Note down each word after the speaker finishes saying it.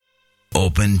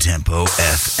Open Tempo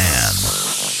FM.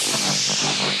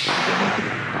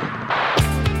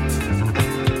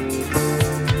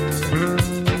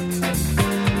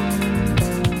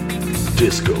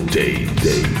 Disco Day.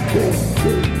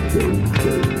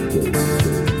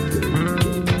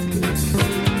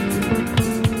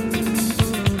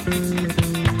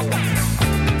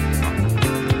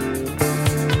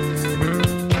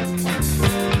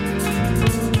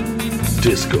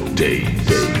 Disco Day.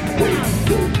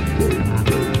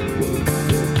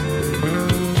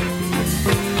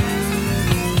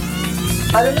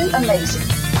 Utterly amazing.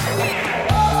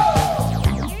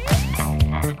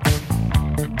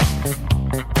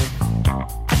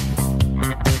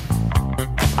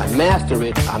 I master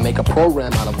it, I make a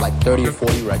program out of like 30 or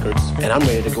 40 records, and I'm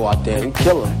ready to go out there and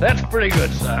kill them. That's pretty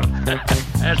good, son.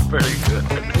 That's pretty good.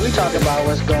 We talk about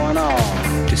what's going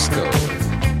on. Disco.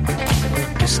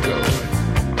 Disco.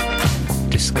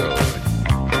 Disco.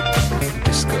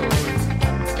 Disco.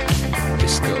 Disco.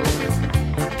 Disco.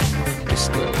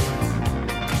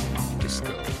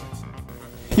 Disco.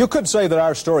 You could say that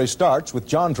our story starts with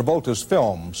John Travolta's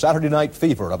film, Saturday Night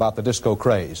Fever, about the disco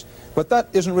craze. But that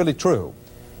isn't really true.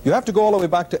 You have to go all the way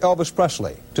back to Elvis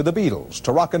Presley, to the Beatles,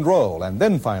 to rock and roll, and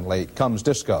then finally comes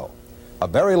disco. A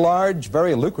very large,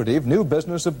 very lucrative new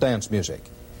business of dance music.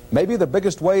 Maybe the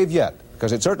biggest wave yet,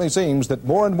 because it certainly seems that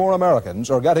more and more Americans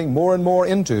are getting more and more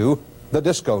into the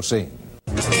disco scene.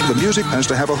 The music has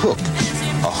to have a hook.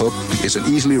 A hook is an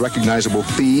easily recognizable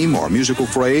theme or musical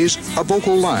phrase, a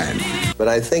vocal line. But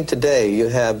I think today you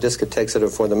have discotheques that are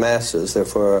for the masses. They're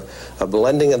for a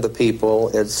blending of the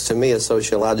people. It's, to me, a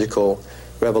sociological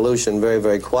revolution, very,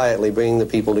 very quietly bringing the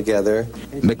people together.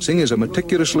 Mixing is a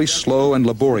meticulously slow and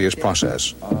laborious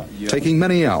process, taking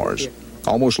many hours,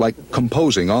 almost like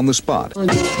composing on the spot.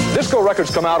 Disco records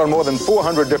come out on more than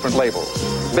 400 different labels.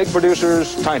 Big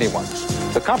producers, tiny ones.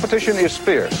 The competition is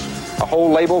fierce. A whole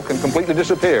label can completely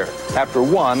disappear after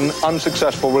one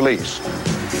unsuccessful release.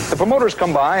 The promoters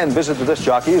come by and visit the disc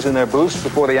jockeys in their booths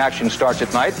before the action starts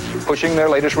at night, pushing their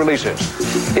latest releases.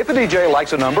 If the DJ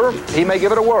likes a number, he may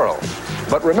give it a whirl.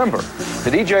 But remember,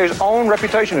 the DJ's own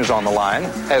reputation is on the line,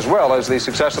 as well as the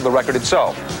success of the record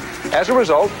itself. As a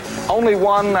result, only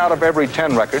 1 out of every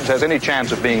 10 records has any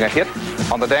chance of being a hit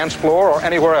on the dance floor or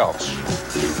anywhere else.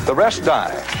 The rest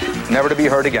die, never to be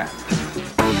heard again.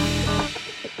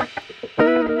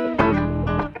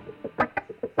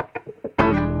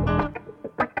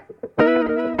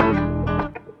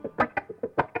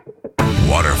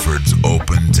 Waterford's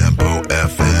Open Tempo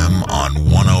FM on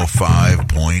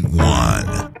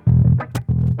 105.1.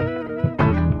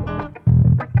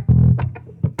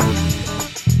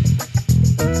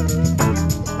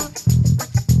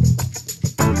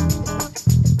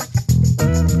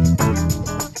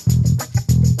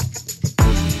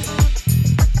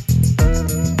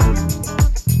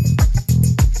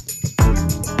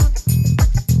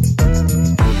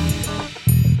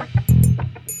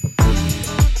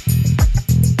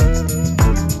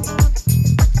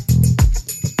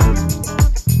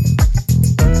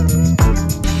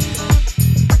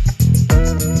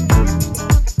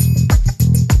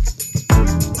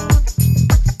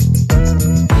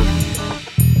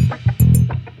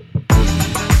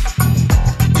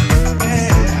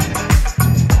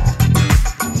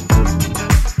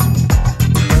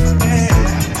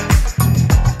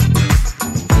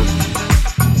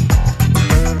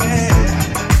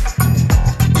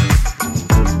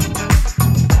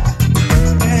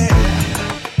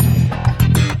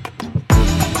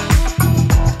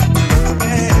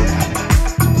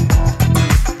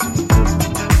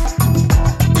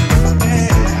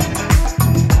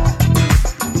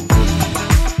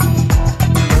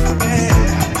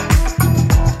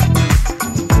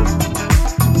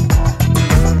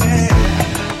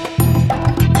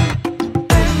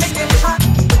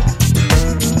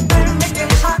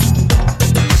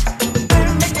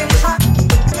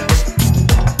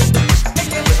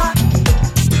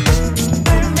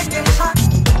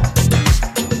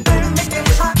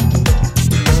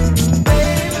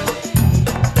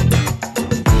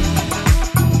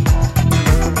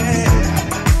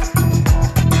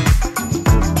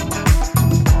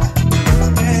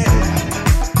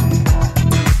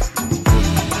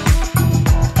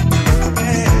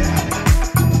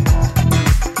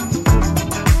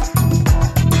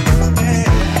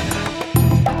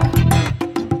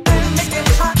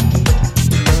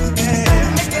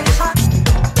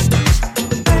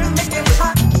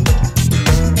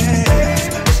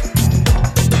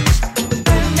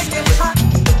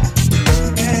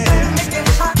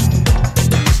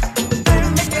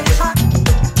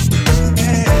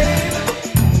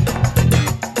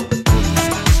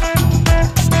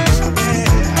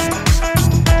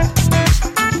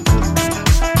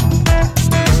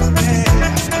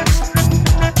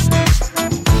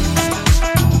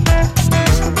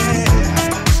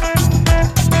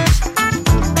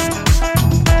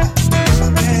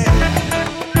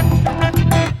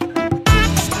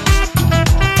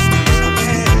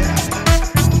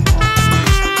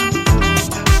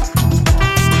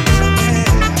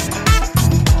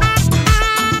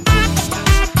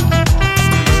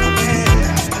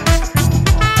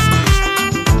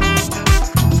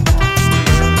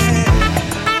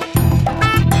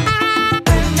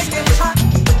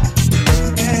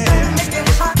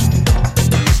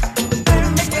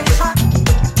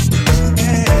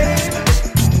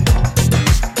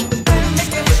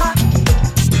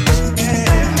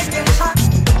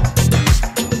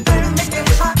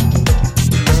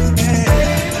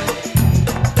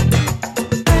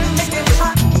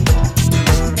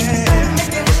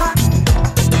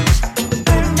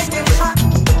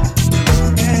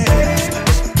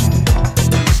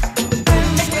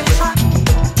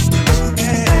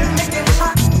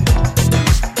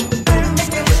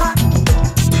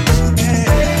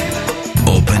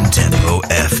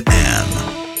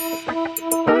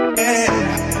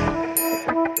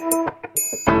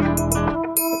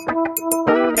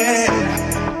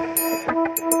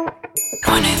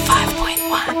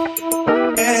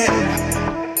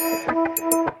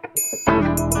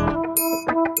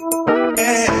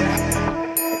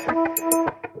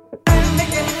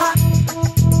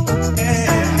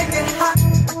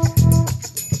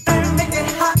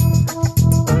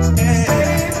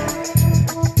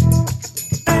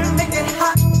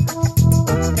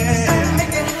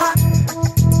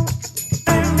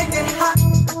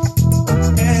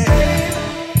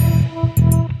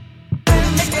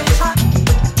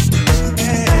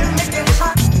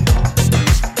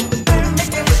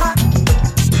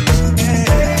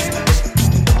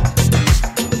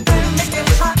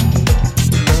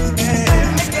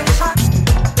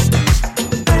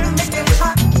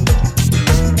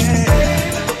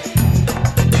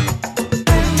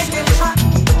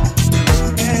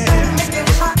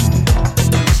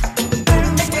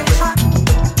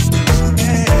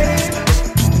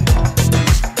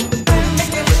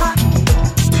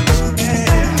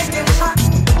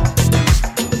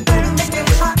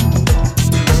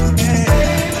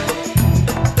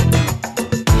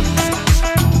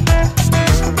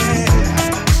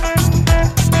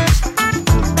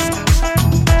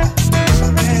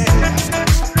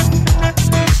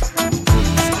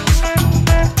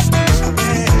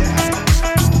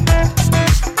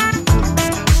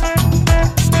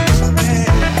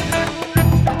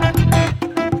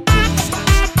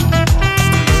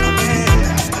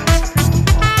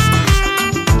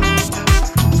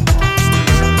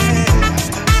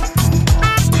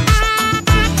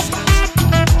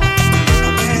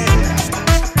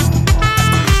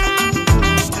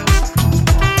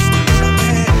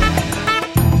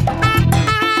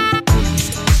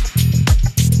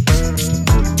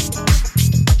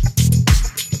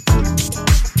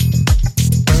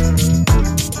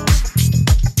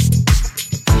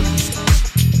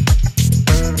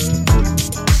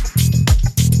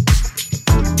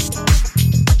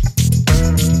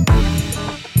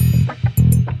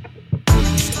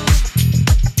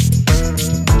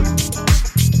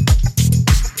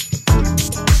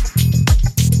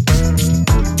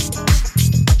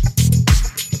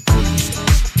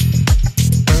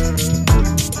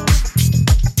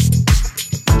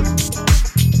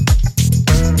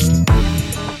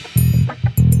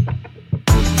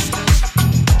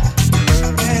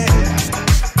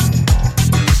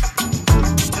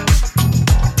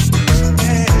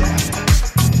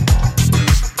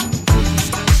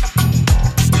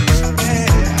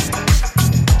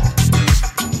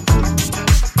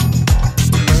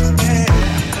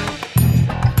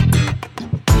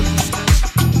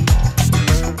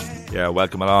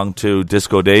 welcome along to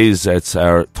Disco Days. It's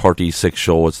our 36th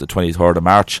show. It's the 23rd of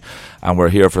March, and we're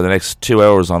here for the next 2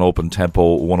 hours on Open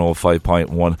Tempo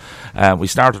 105.1. We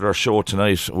started our show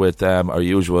tonight with our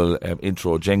usual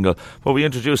intro jingle, but we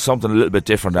introduced something a little bit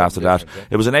different after that.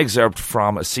 It was an excerpt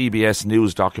from a CBS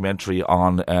News documentary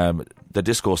on the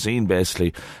disco scene,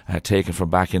 basically, taken from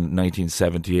back in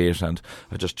 1978, and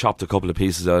I just chopped a couple of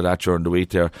pieces out of that during the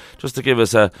week there, just to give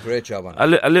us a great job on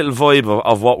a little vibe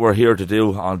of what we're here to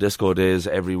do on Disco Days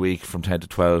every week from 10 to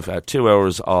 12. 2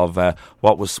 hours of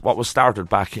what was started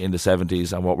back in the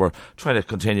 70s and what we're trying to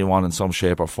continue on in some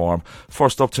shape or form.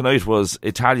 First up tonight was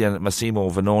Italian Massimo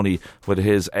Vanoni with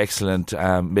his excellent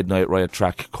Midnight Riot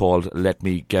track called Let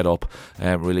Me Get Up,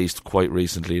 released quite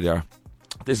recently there.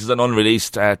 This is an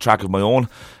unreleased track of my own.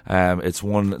 It's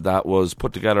one that was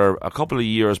put together a couple of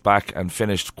years back and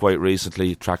finished quite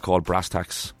recently, a track called Brass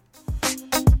Tacks.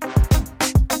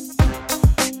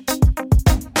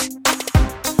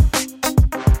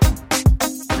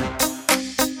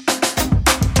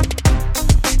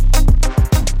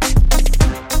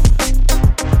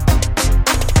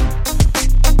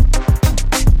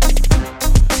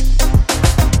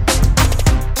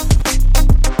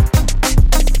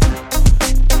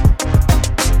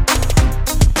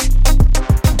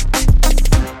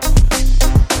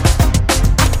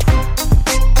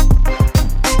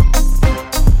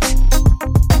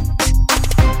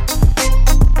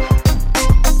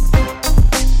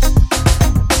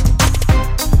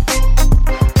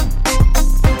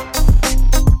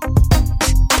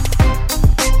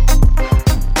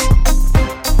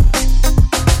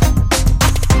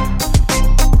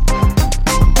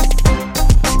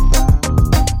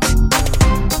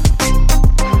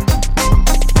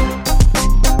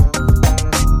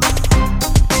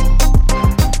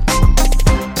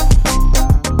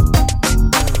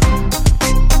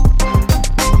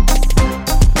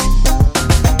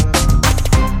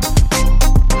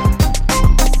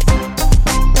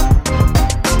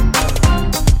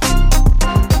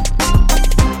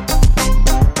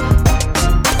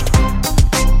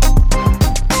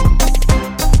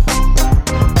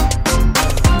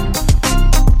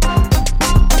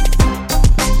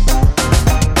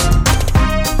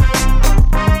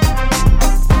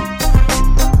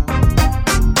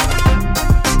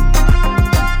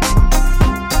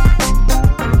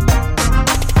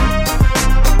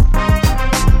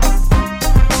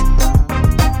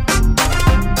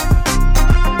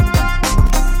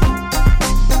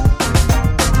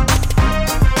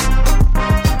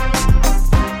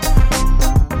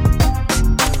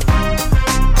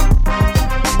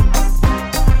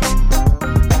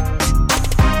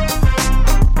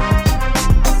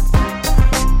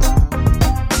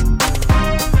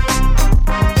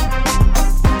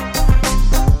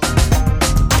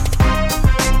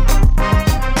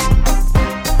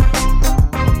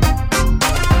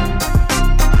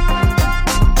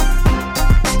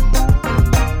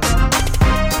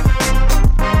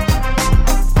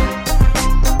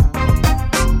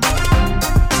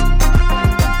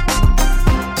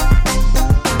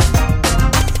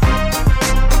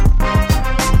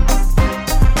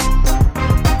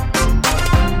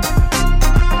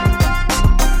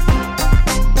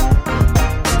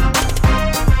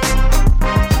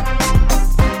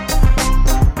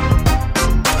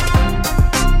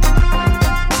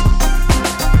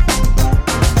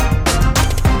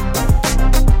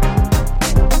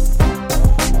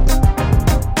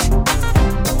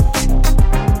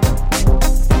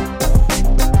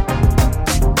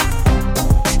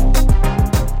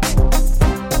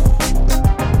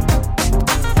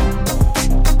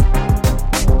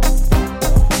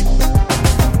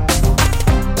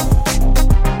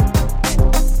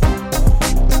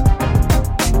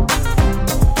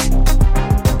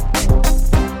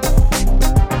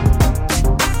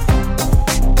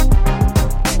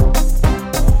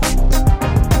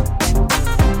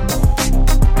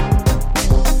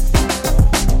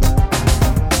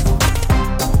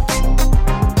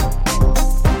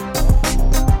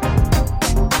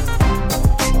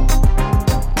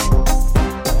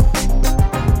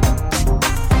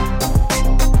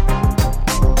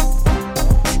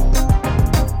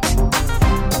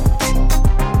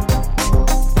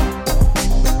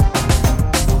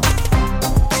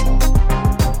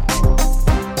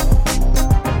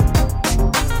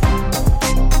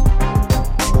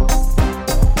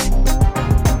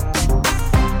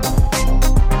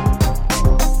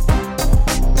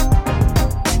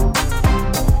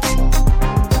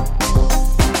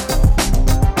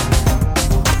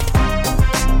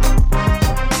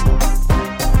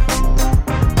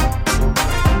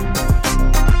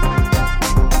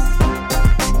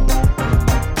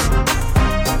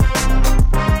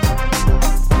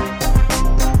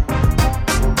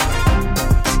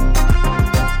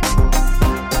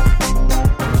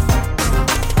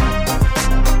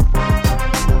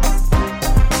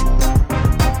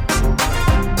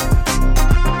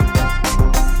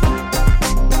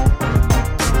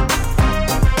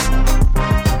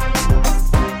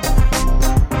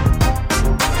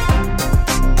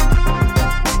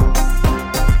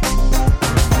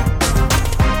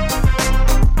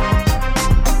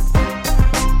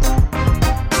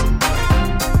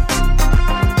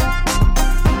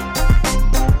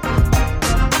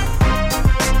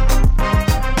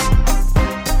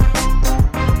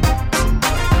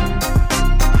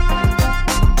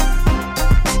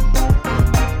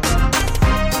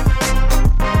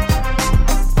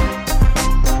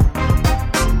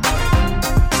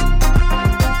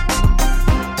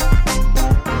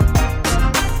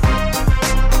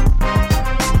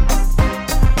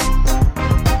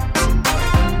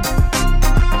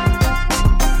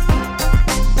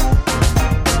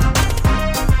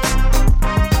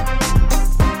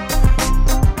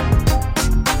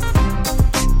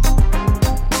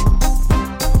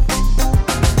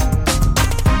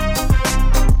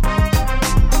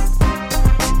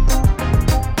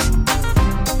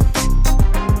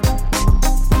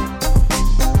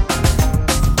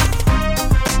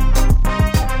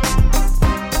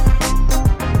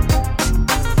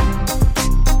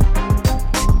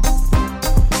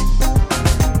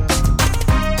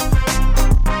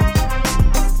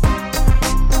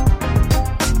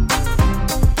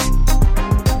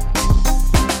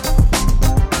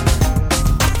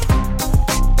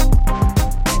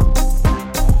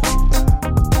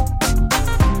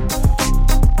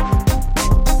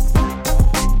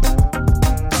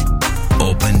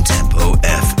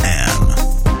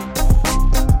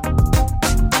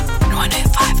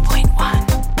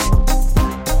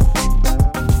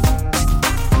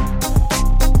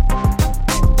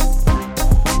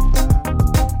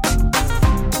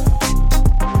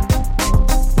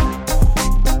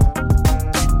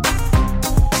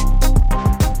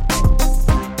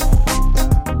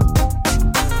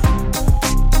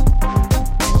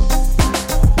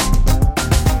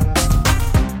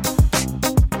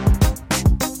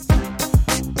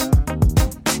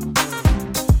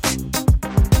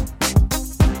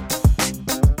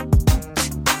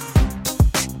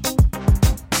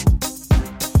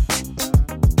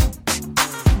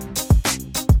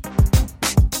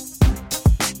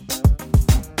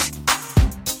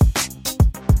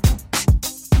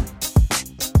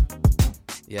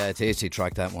 Yeah, it's a tasty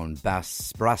track, that one.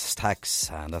 Brass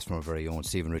Tacks, and that's from our very own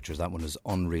Stephen Richards. That one is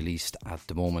unreleased at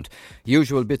the moment.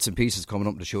 Usual bits and pieces coming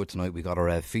up in the show tonight. We got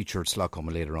our featured slot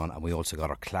coming later on, and we also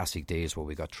got our classic days where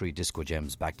we got 3 disco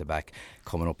gems back to back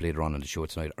coming up later on in the show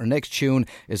tonight. Our next tune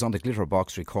is on the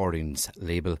Glitterbox Recordings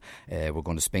label. We're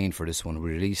going to Spain for this one. We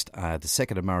released the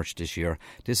 2nd of March this year.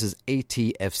 This is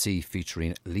ATFC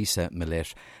featuring Lisa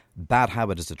Millette. Bad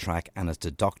Habit is the track, and it's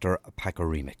the Dr. Packer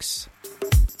remix.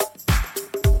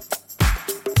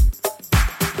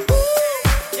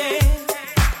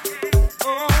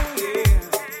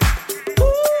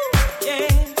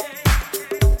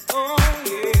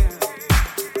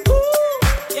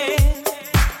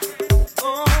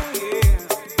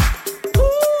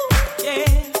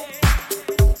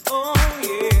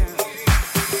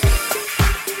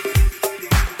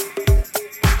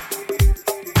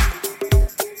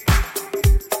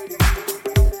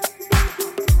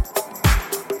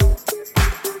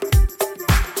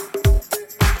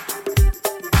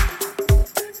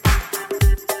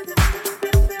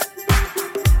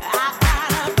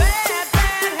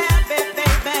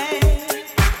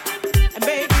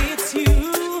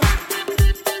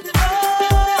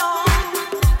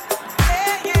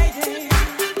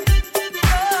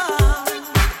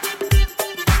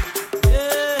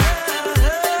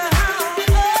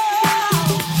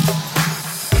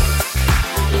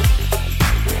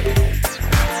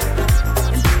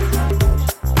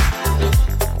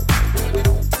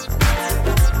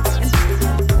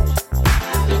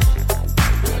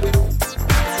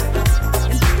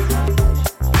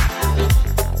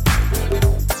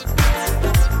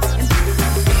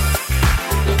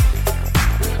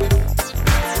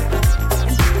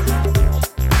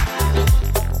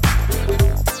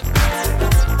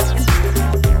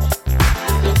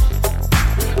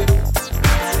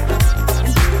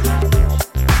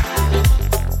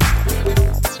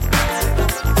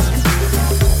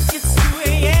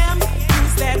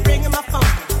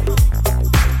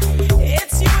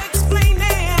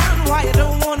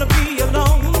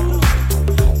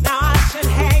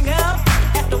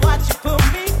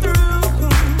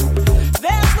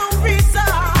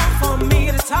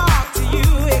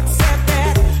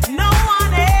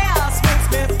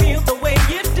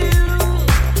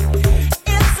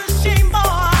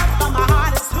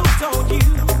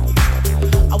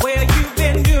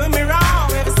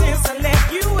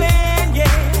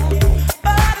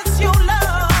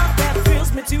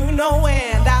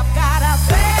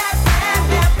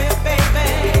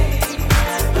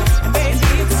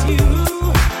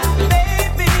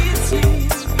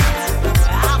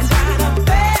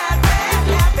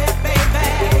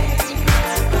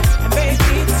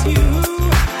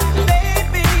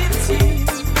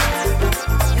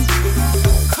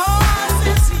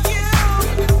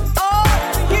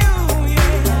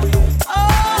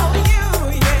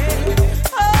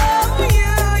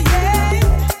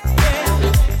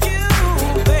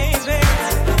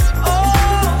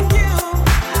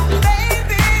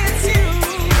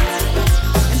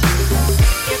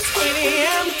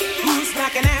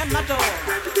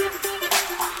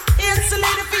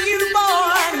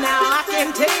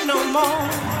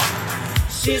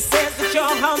 She says that you're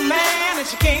her man and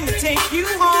she came to take you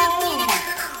home.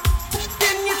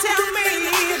 Didn't you tell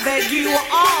me that you were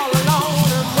all alone?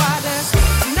 And why does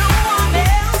no one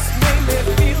else make me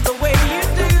feel the way you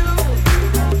do?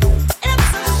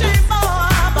 It's a shame, boy,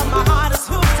 but my heart is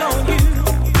hooked on you.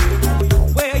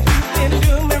 Well, you've been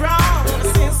doing me wrong ever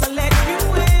since I let you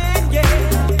in, yeah.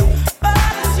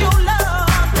 But it's your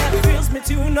love that thrills me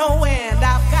to no end.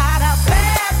 I've got a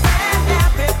bad, bad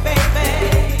habit, baby.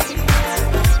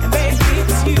 Baby,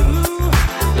 it's you.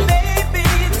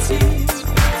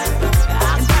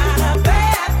 I've got a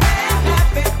bad, bad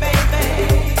habit, baby.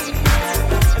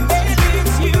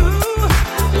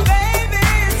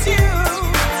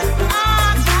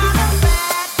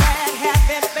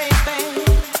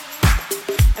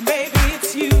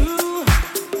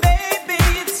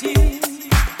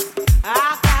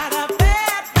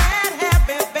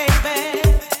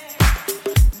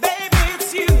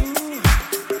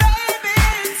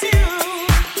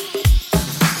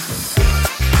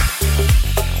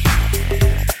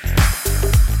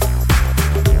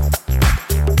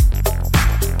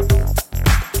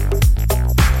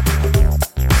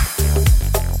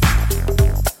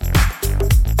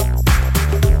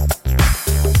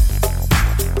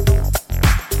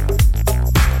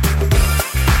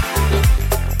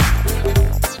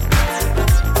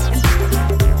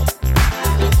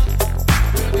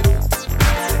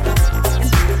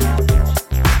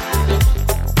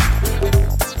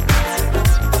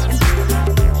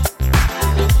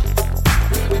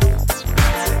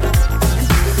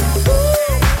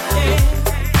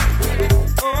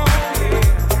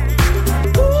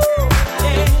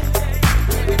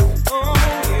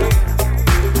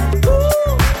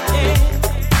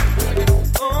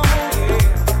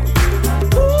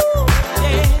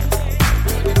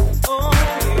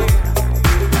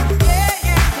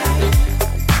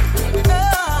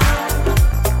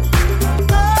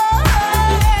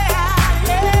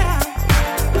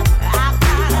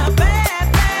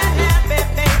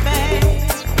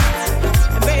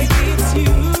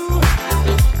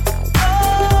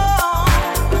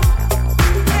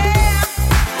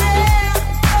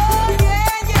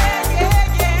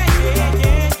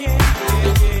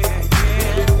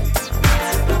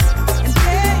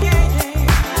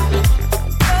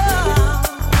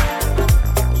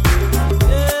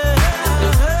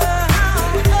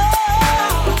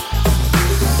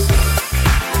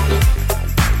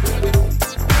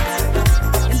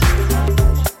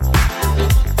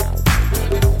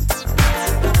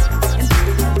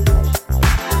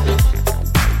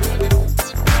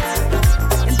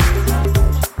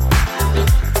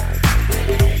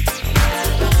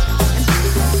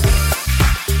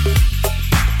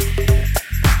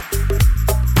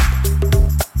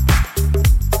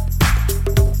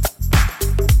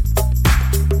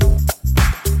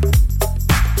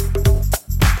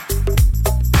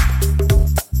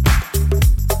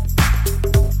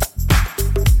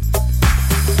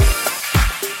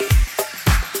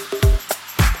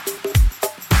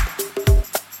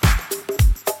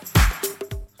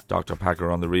 Dr. Packer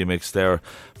on the remix there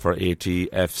for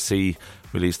ATFC,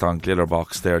 released on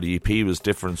Glitterbox there. The EP was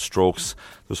Different Strokes.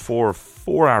 There's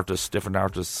four artists, different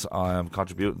artists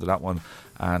contributing to that one,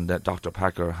 and Dr.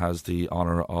 Packer has the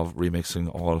honour of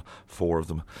remixing all four of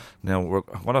them. Now we're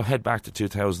going to head back to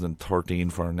 2013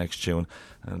 for our next tune,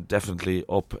 and definitely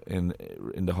up in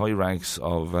the high ranks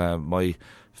of my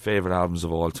favourite albums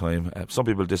of all time. Some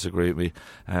people disagree with me.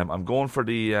 I'm going for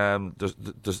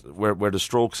where the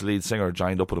Strokes lead singer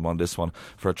joined up with him on this one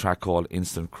for a track called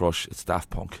Instant Crush. It's Daft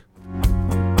Punk.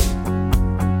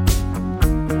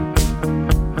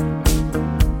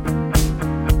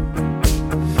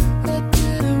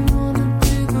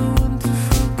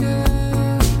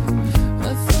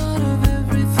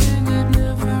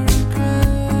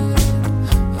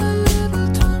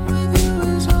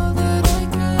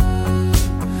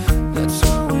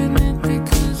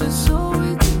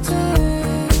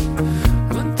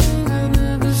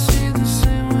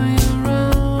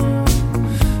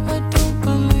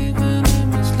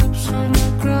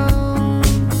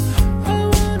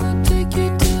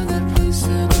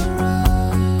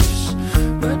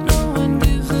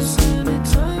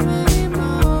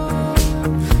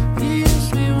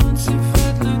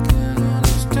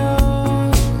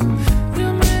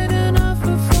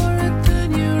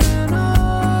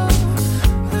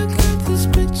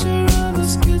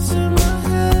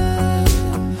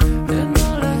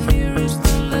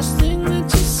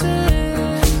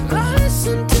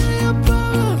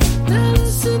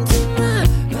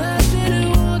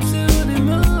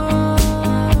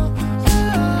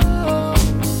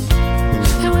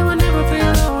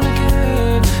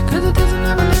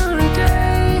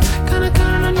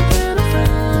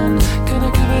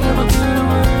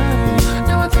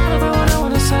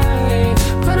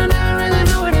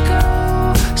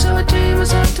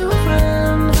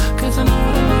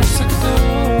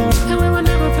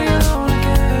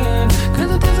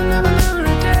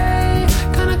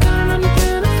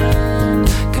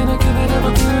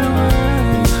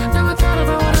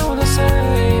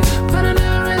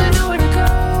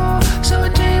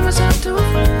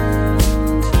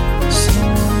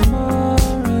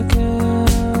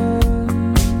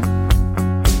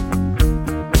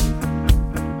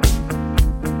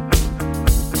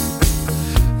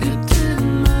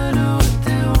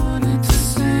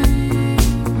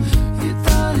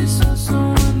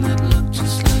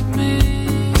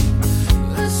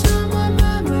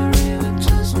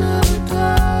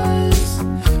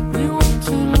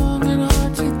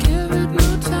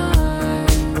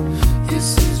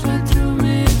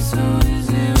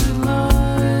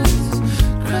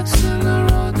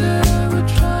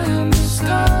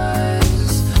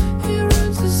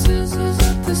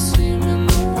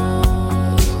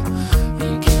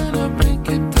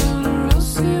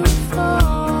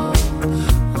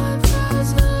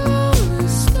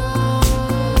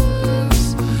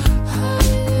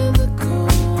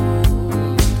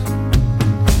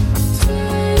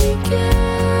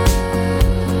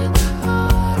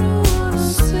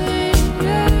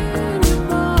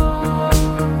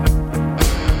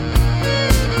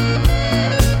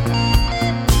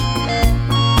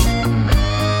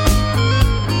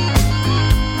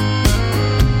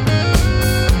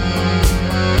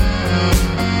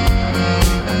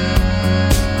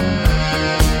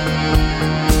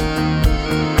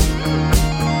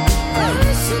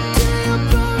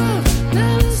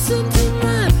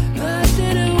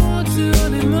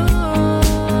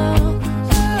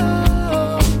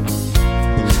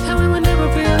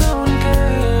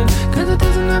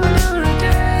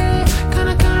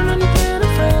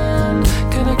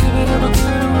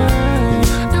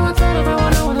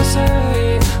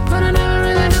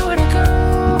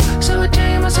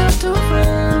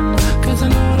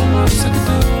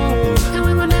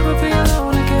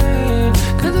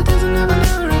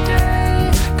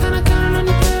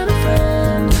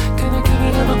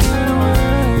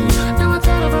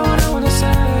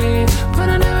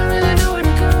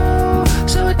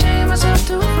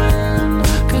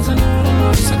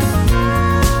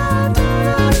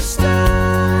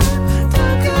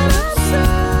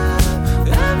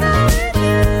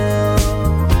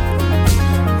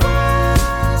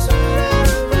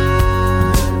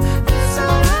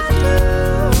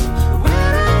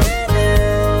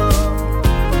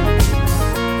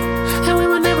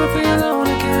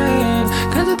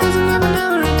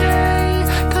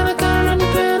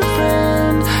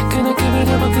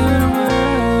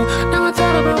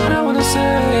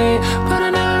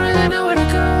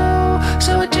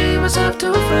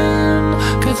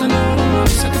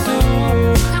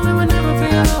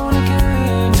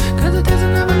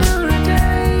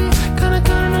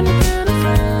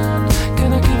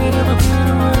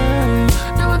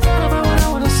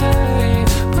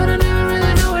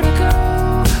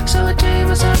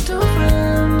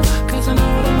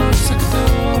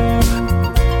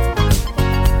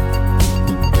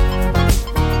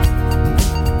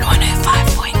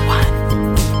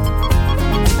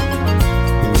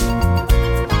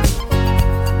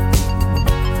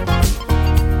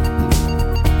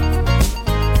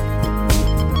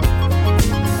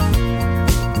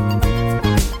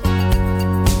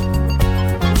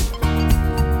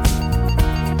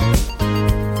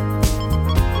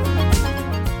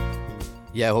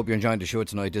 hope you're enjoying the show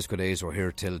tonight. Disco Days, we're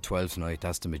here till 12 tonight.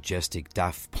 That's the majestic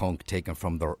Daft Punk taken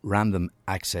from the Random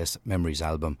Access Memories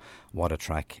album. What a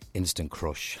track, Instant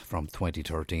Crush from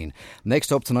 2013.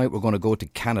 Next up tonight, we're going to go to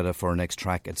Canada for our next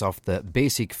track. It's off the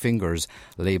Basic Fingers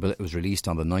label. It was released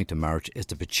on the 9th of March. It's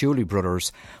the Patchouli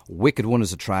Brothers. Wicked One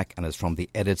is a track, and it's from the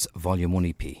Edits Volume 1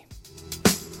 EP.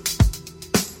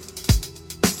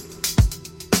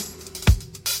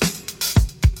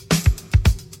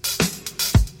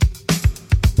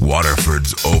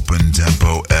 Waterford's Open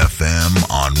Tempo FM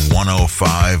on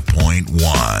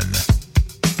 105.1.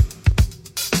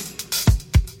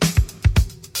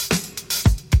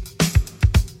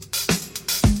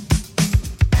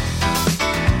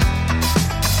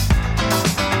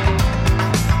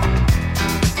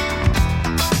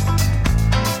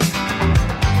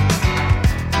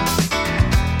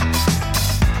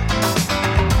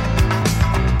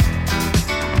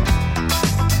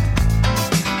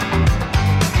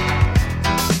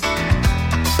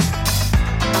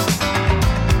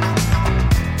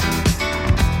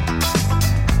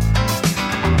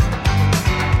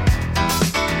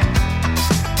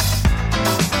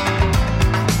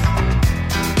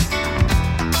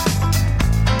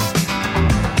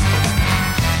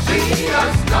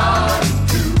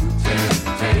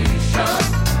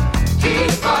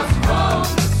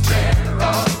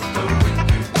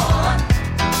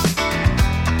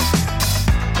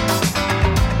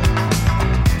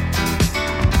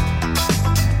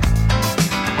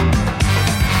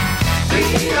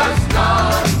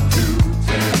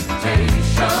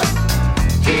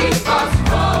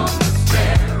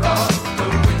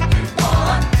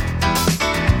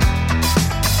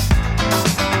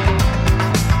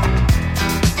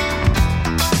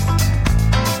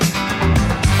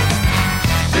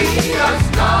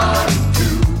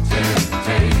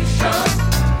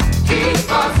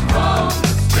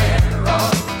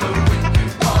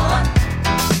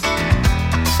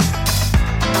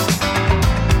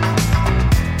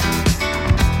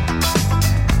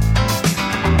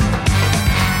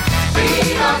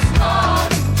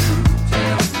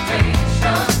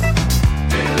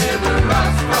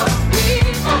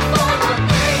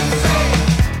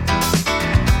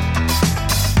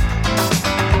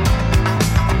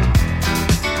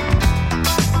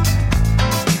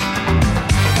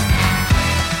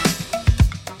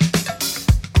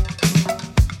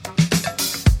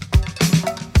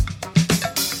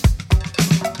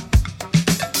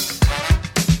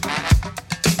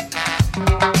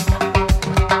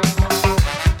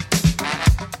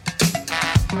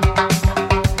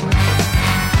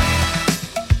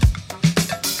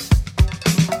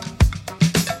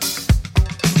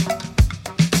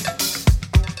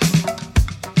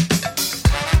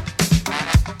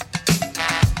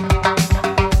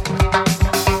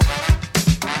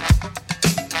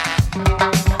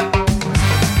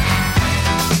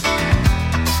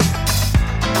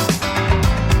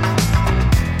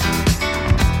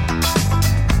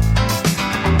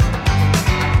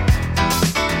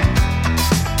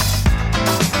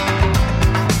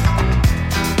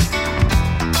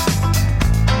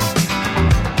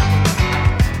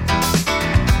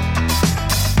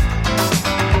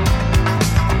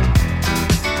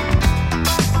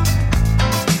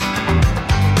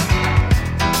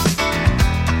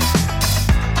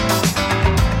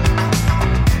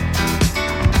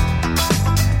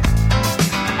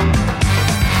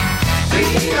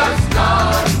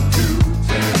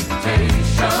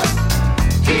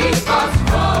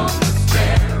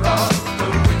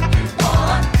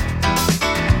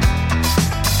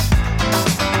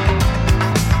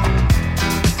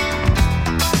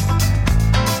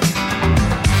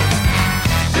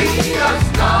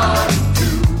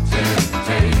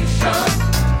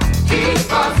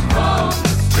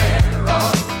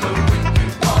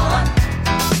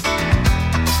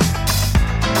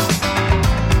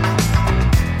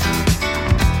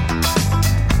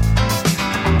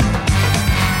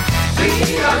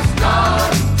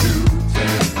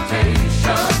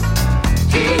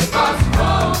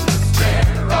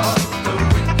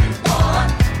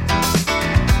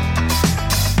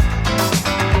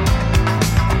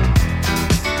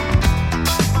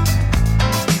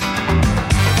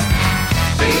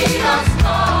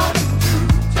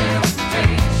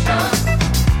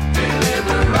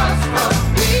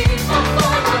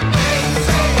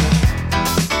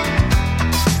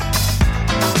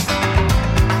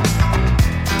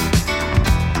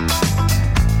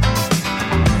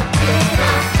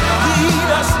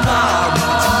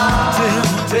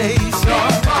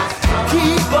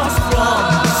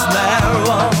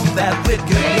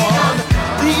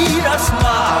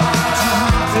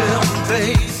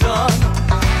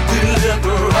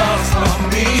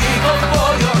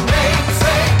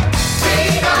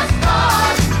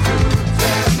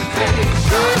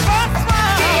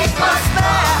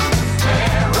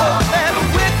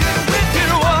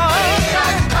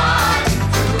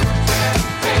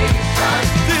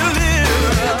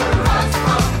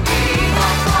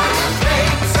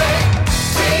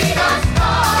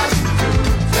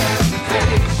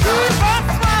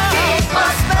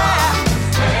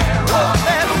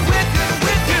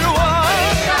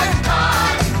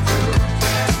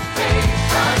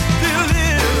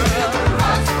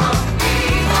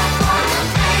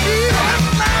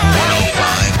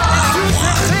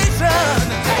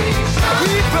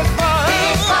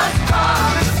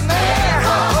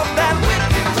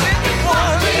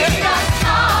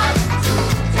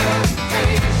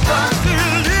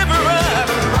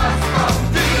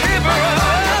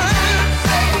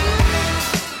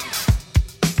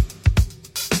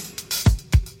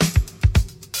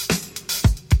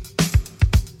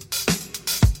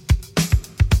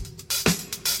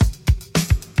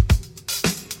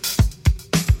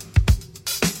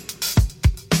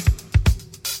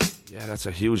 That's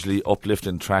a hugely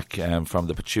uplifting track from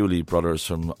the Patchouli brothers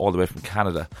from all the way from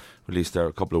Canada, released there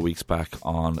a couple of weeks back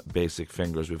on Basic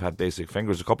Fingers. We've had Basic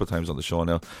Fingers a couple of times on the show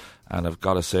now, and I've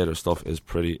got to say their stuff is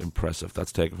pretty impressive.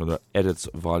 That's taken from their Edits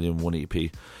Volume 1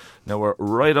 EP. Now we're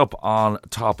right up on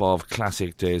top of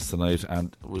classic days tonight,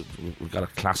 and we've got a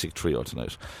classic trio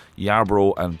tonight.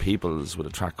 Yarbrough and Peoples with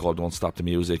a track called Don't Stop the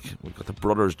Music. We've got the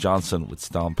Brothers Johnson with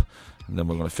Stomp, and then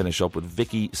we're going to finish up with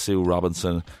Vicky Sue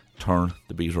Robinson, Turn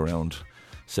the Beat Around.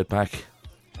 Sit back.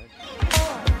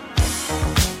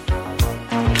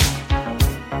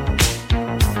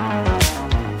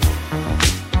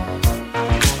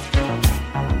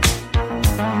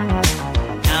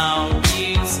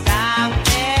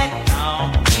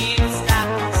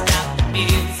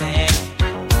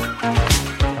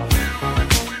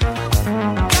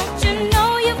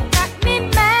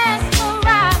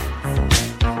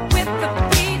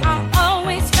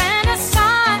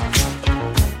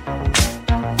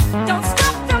 Don't stop.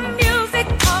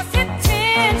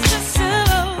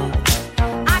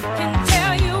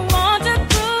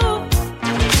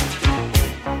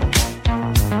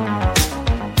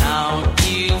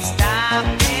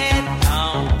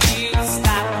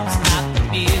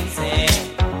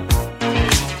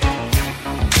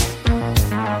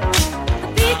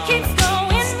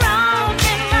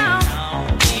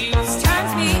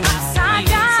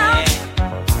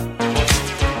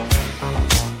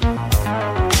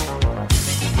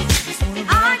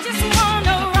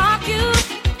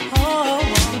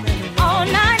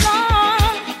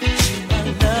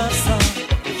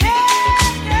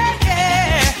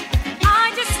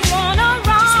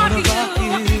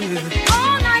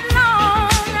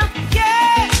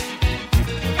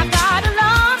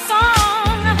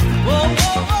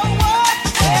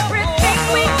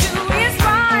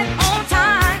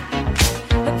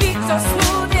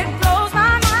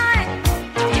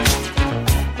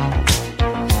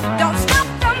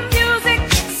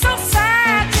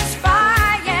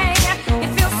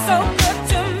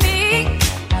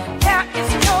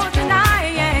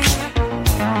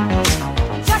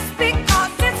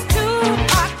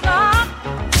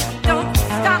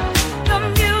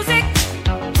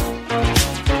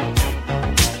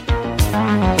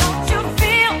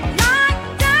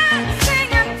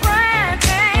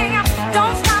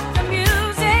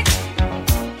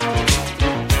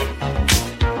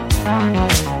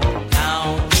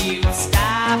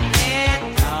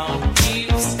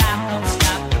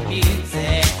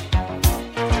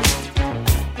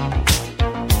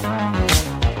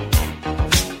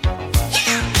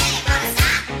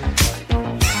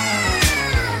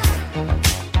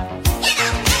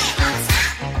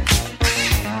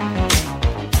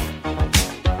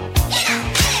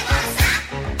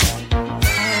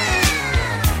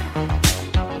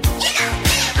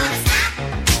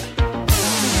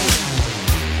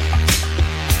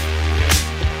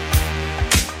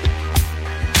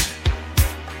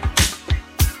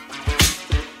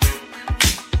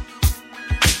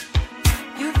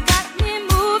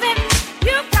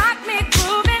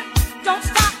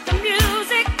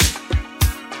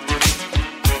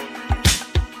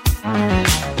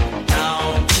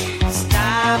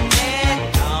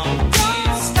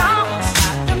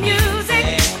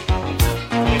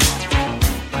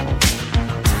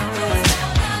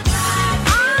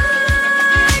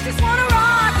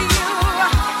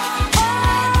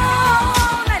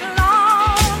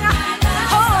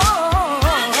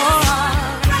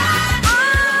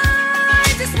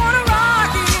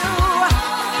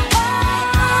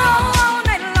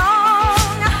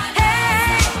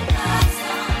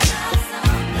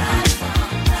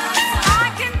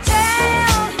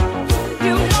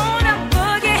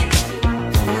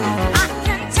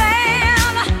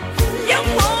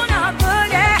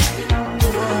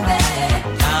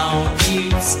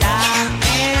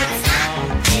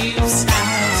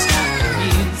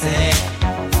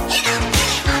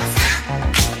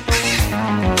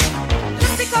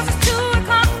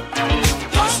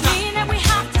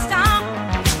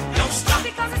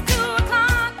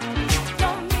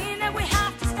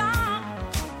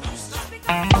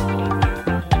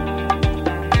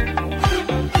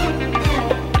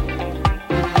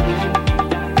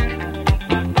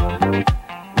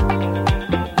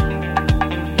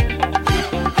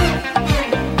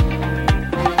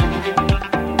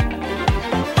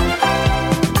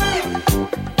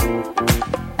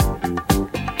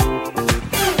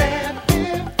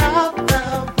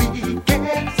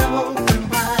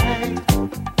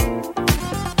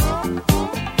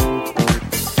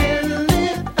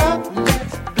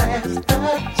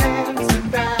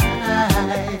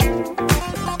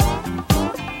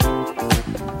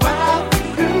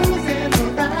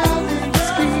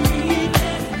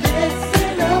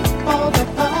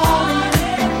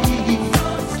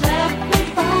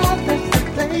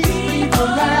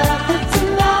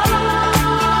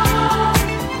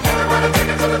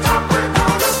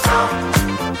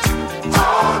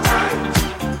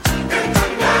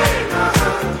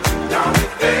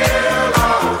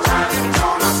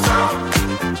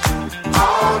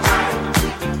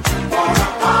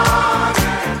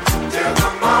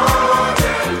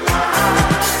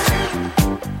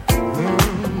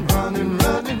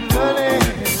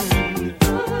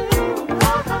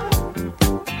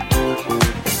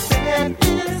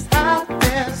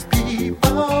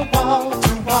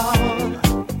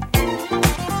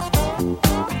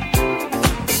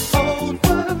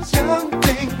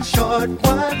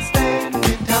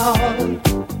 y'all.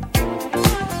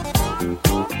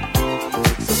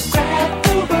 So grab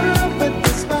the world with a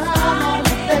smile on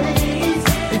your face.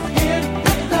 And hit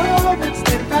the love and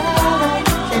step out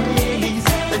on the case.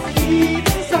 The heat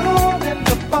is on and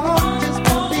the bomb just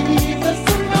won't leave us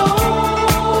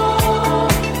alone.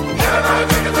 Everybody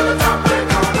take it to the top, we're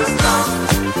gonna stop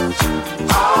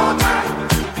all night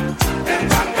in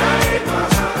the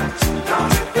neighborhood.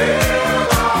 Don't it feel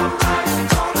alright?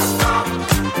 Gonna stop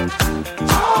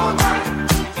all night.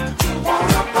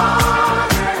 Wanna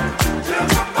party till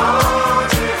the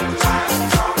morning light.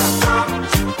 Gonna stop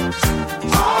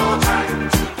all night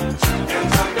in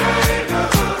the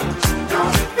neighborhood.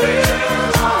 Don't it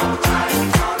feel alright?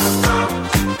 Gonna stop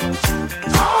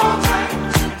all night.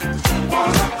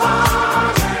 Wanna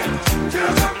party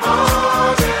till the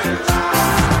morning light.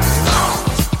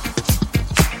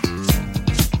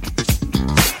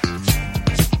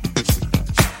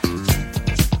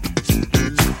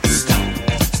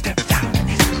 Step down and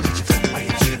hit it, put your foot where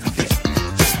you feel the fit.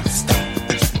 Stop,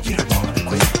 you don't wanna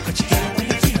quit, but you get it where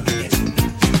you're feeling it.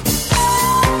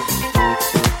 All night in the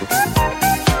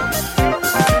neighborhood, don't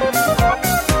it feel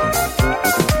alright?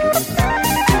 Gonna stop all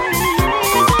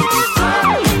night, wanna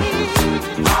party till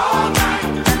the morning light. All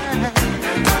night in the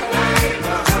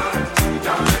neighborhood,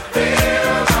 don't it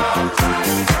feel alright?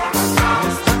 Gonna stop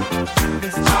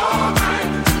all night,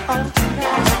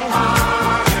 wanna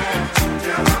party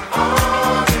till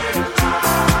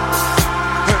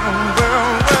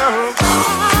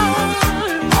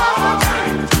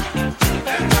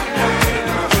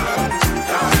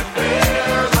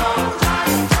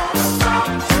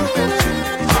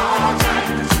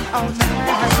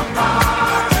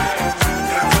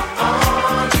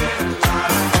morning light.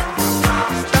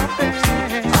 Stop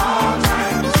it all night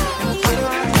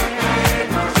in the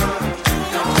neighborhood,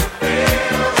 don't it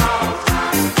feel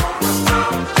alright?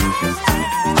 Gonna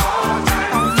stop all night,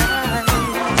 wanna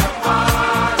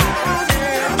party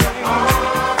till the morning light.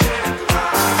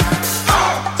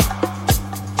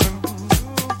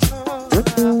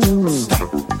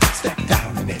 Step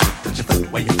down in it, put your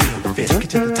foot where you feel the fit. Get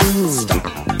to the top, stop.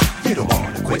 You don't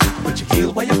wanna quit, put your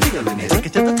heel where you're feeling it.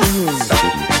 Get to the top, stop.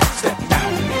 Step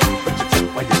down in it, put your foot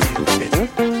where you feel the fit.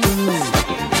 Stop.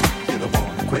 You don't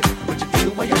wanna quit, put your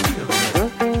heel where you're feeling it.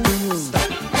 Stop.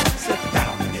 Step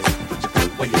down in it, put your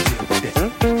foot where you feel the fit.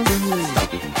 Stop.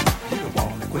 You don't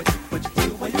wanna quit, put your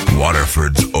heel where you're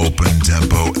Waterford's Open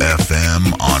Tempo FM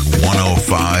on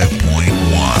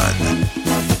 105.1.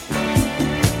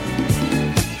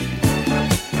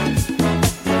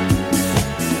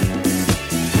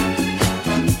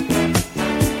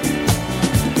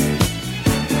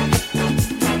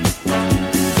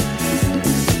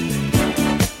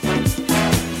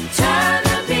 Turn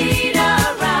the beat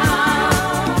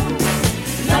around.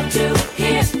 Love to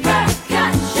hear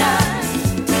percussion.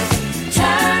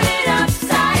 Turn it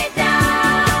upside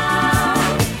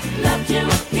down. Love to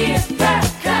hear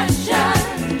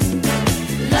percussion.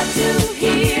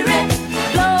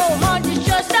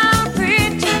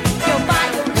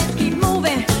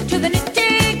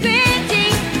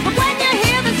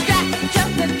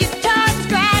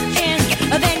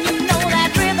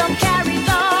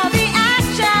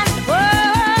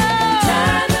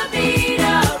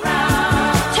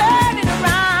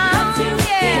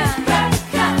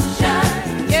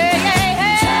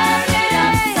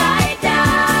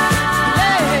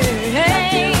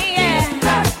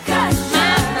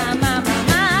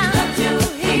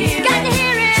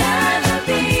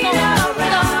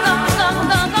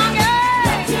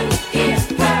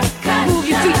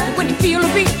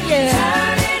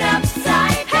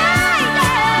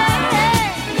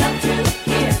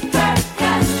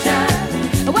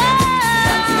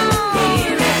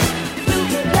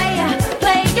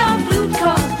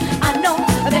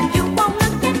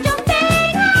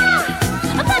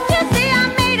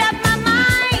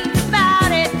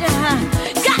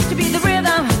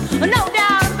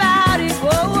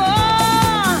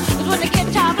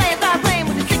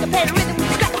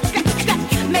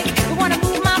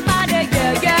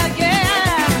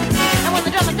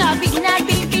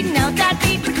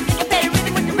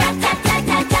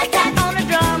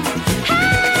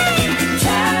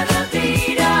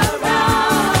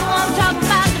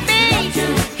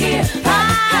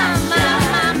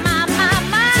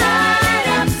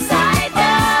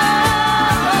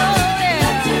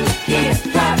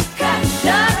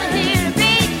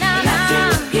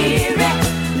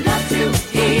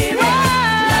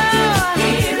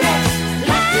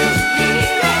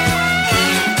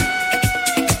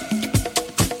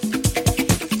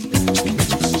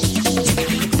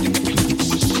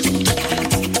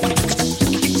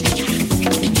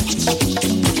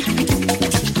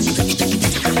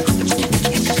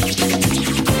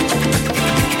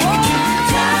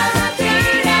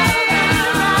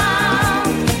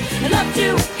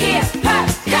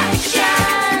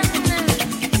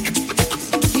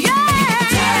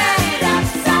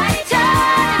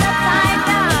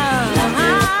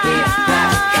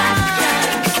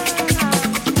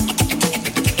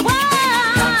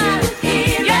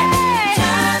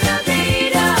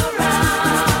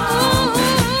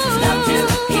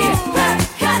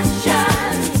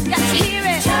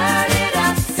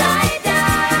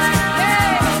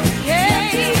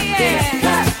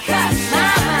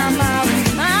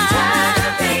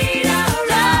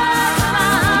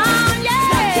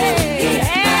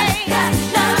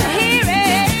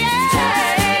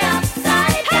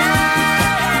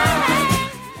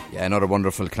 Another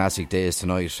wonderful classic days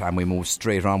tonight, and we move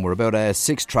straight on. We're about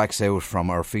 6 tracks out from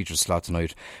our featured slot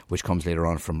tonight, which comes later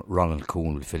on from Ronald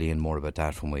Coon. We'll fill you in more about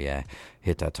that when we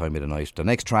hit that time of the night. The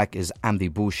next track is Andy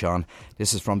Bouchon.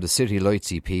 This is from the City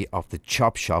Lights EP off the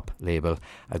Chop Shop label.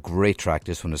 A great track.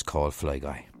 This one is called Fly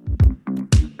Guy.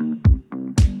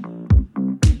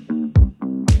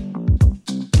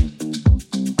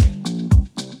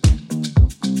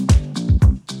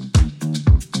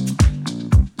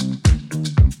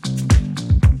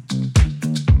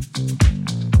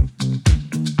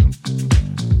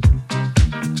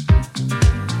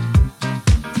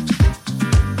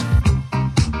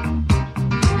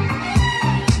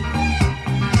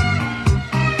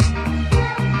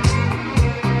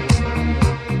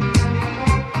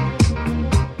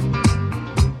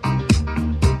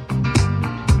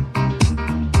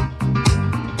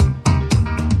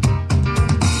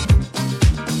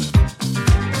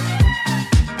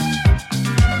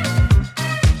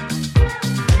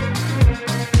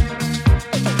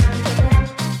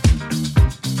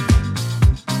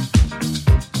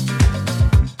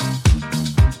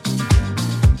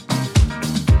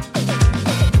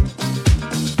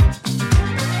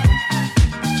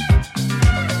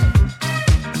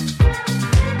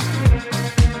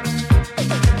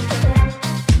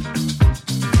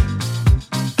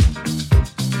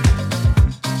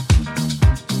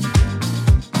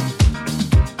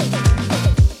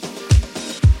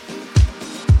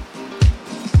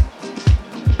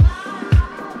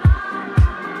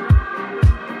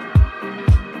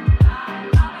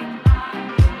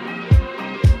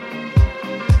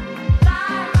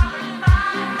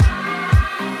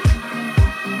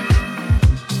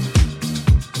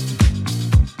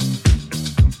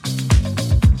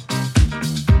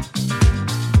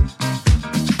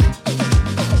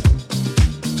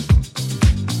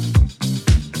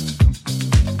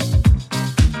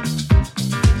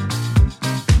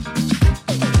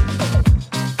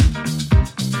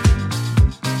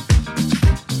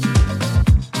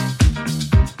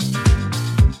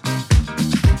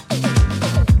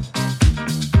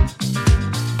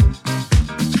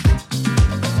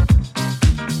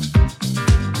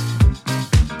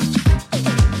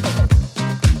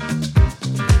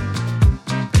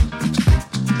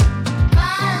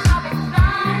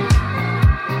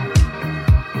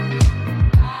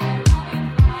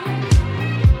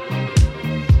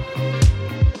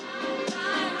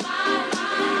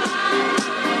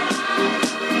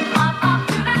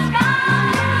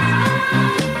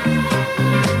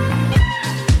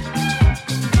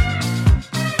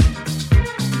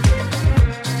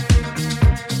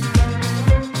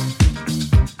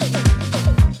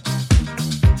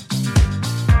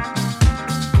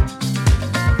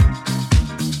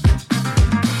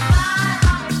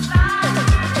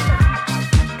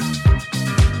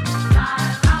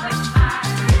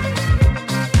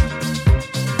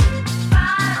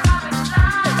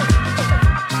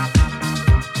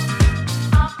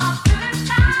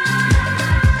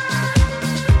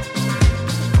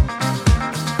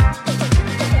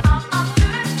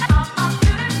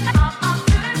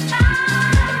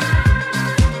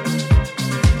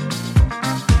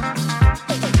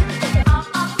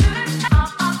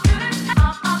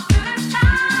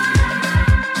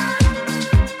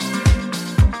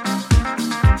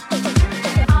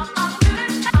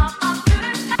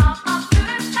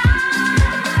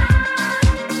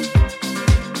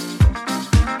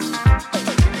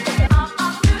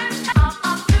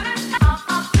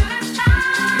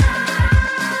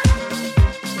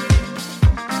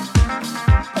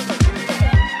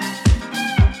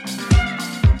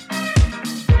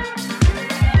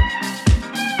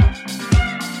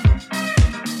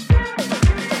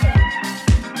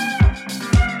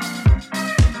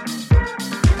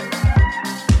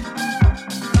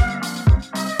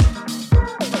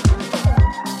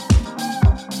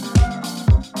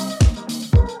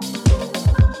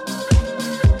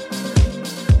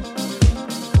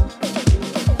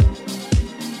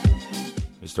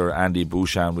 Mr. Andy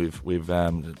Bouchon. We've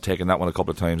taken that one a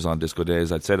couple of times on Disco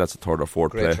Days. I'd say that's a third or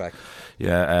fourth Great play. Track.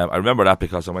 Yeah, I remember that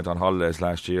because I went on holidays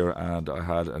last year and I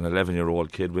had an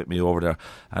 11-year-old kid with me over there,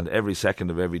 and every second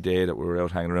of every day that we were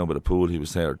out hanging around by the pool, he was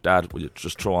saying, "Dad, will you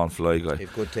just throw on Fly Guy?" He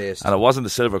had good taste. And it wasn't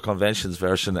the Silver Conventions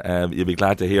version. You'll be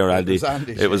glad to hear, Andy.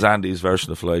 It was Andy's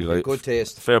version of Fly Guy. Good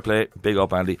taste. Fair play. Big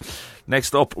up, Andy.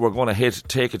 Next up, we're going to hit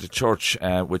Take It to Church,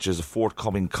 which is a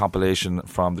forthcoming compilation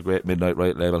from the Great Midnight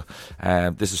Rite label.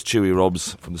 This is Chewy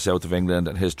Rubs from the south of England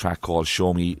and his track called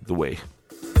Show Me the Way.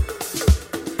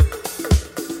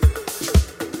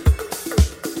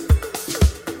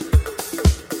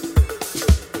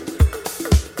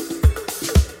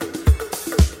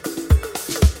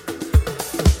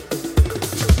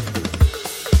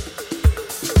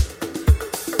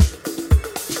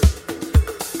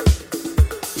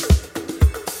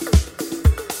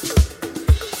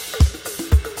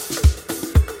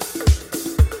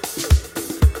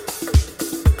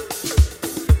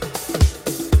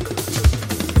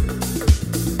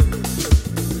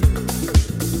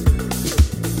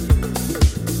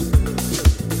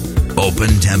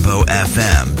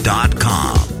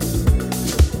 OpenTempoFM.com.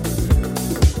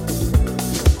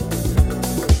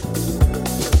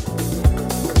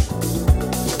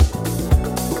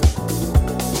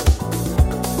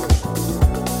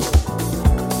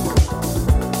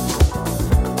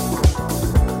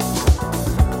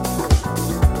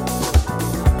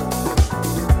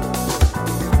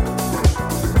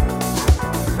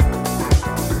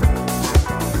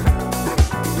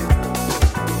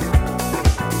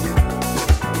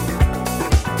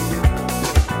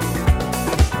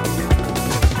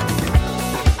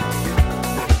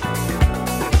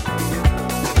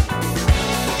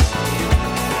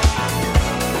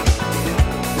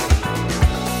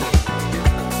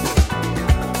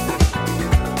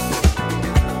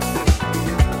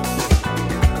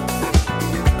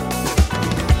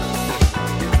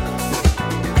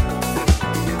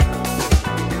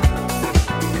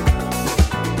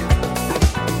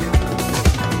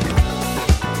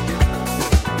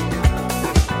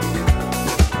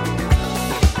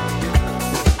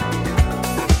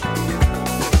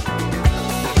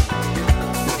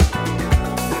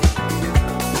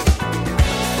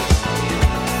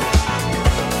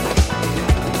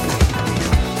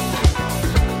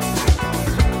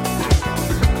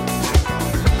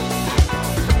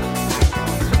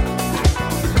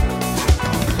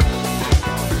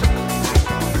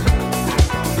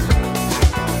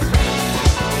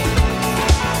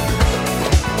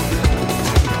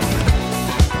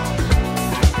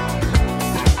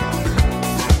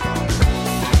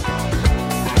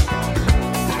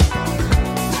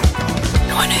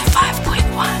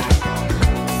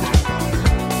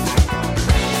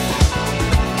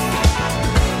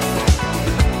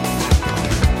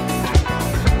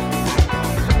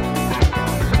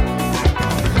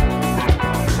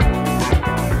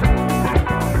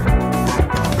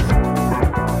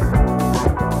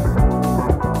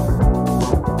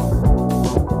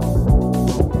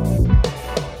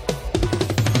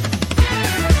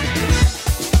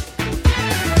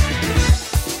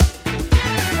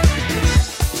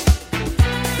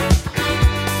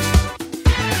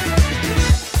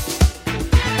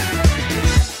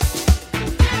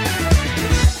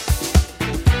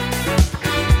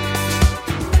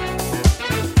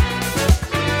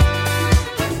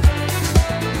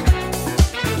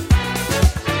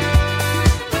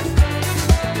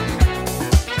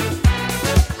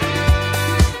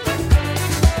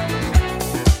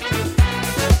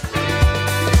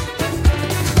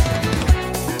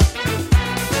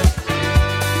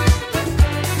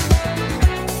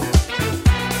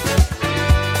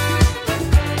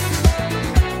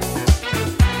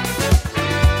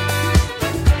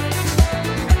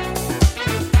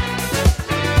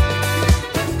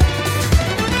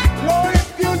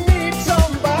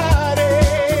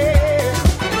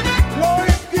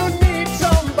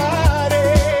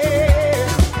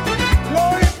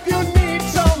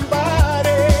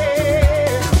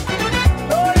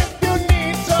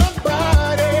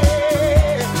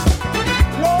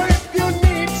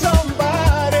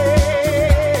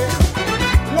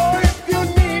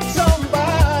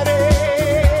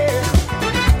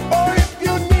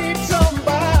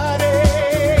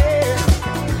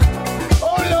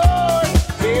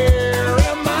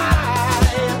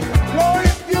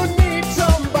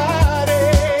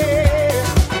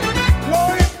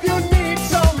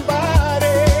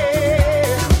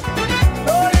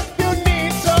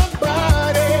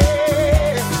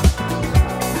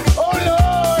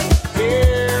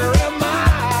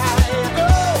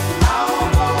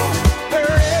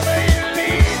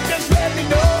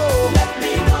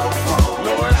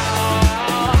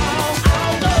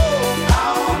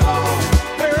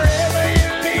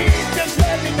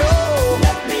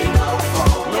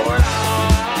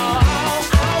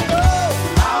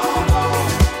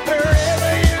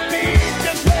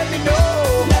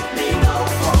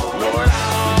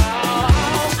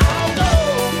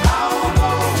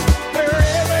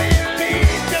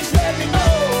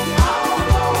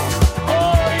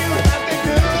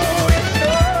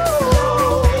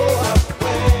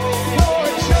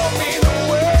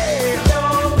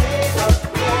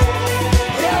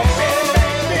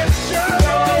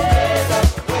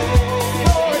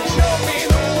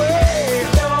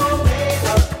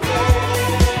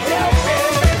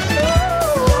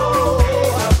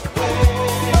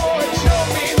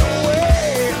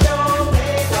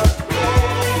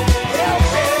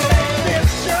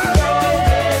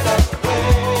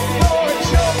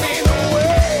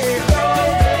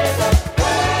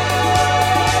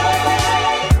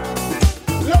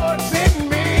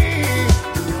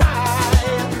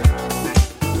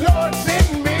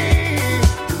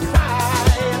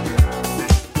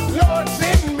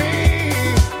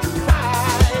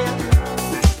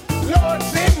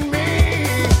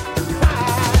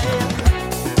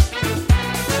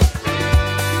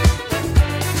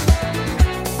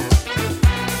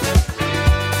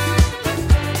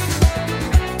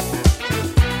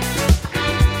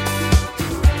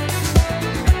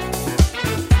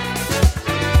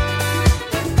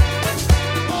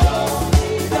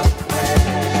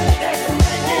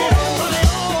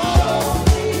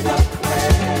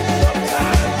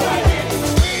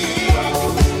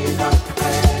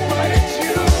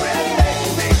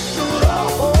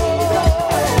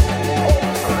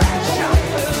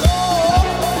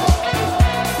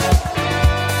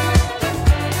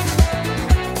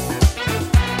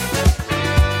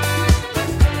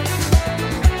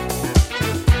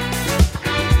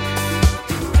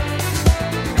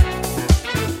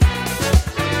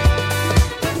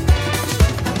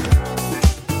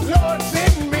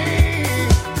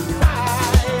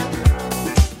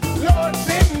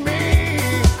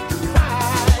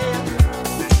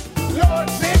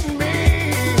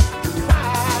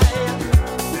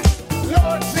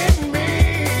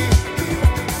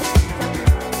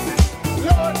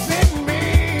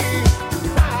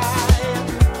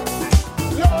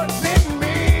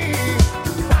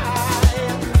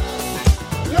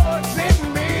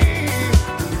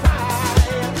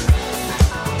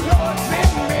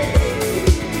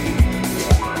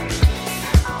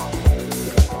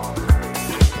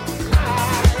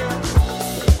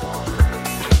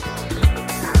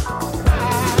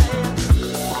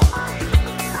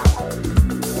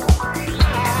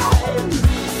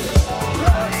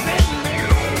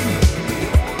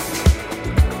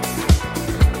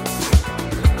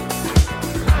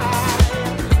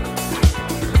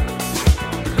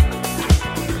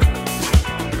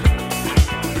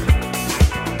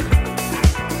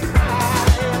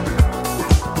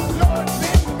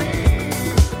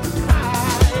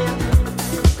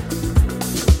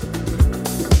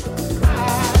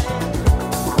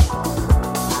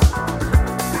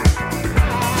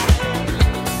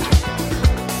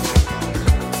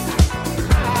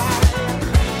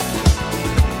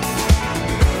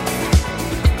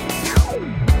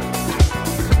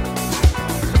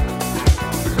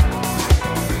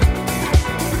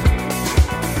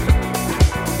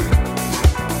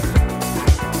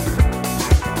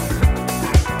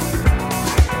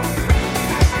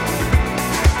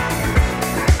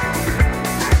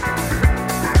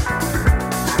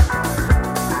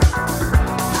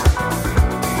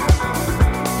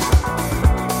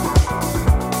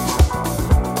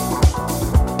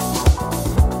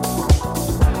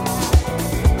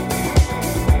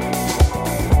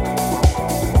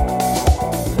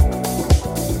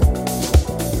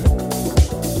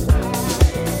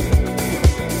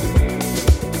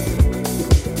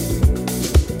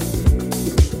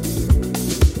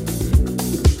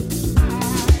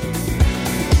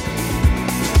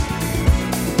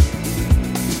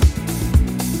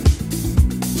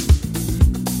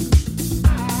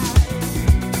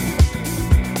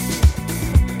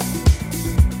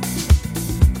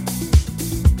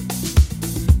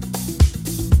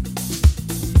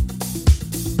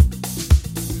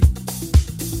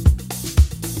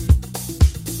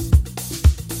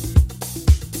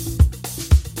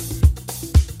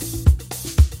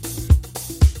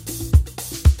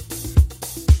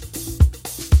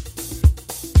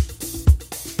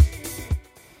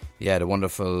 Yeah, the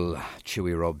wonderful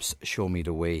Chewy Rubs, Show Me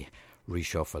the Way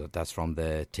reshuffle. That's from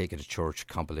the Take It to Church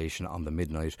compilation on the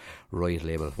Midnight Riot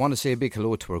label. Want to say a big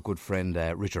hello to our good friend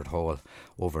Richard Hall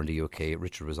over in the UK.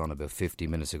 Richard was on about 50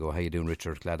 minutes ago. How you doing,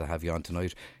 Richard? Glad to have you on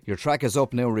tonight. Your track is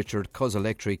up now, Richard. Cuz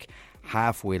Electric,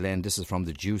 Halfway Lane. This is from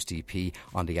the Juiced EP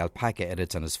on the Alpaca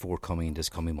edits and is forthcoming this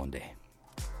coming Monday.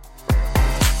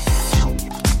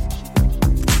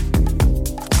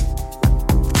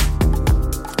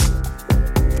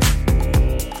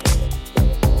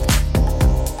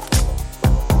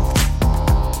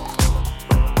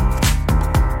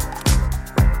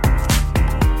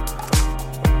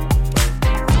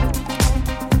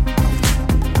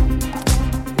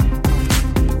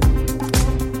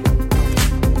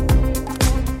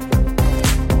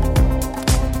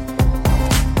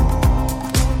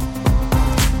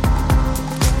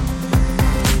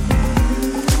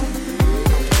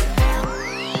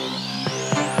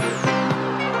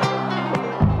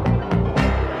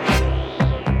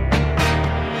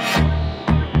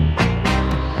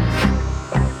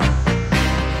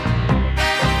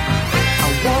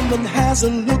 Has a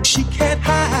look she can't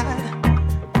hide.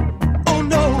 Oh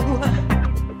no,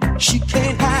 she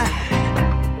can't hide.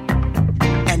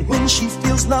 And when she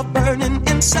feels love burning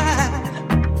inside,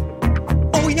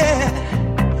 oh yeah,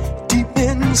 deep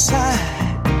inside.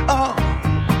 Oh,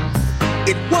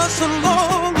 it wasn't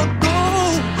long ago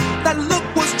that look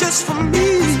was just for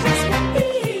me.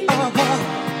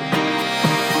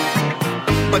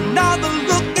 But now the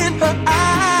look in her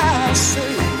eyes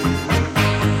say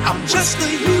I'm just the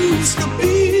used to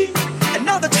be, and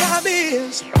now the time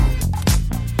is.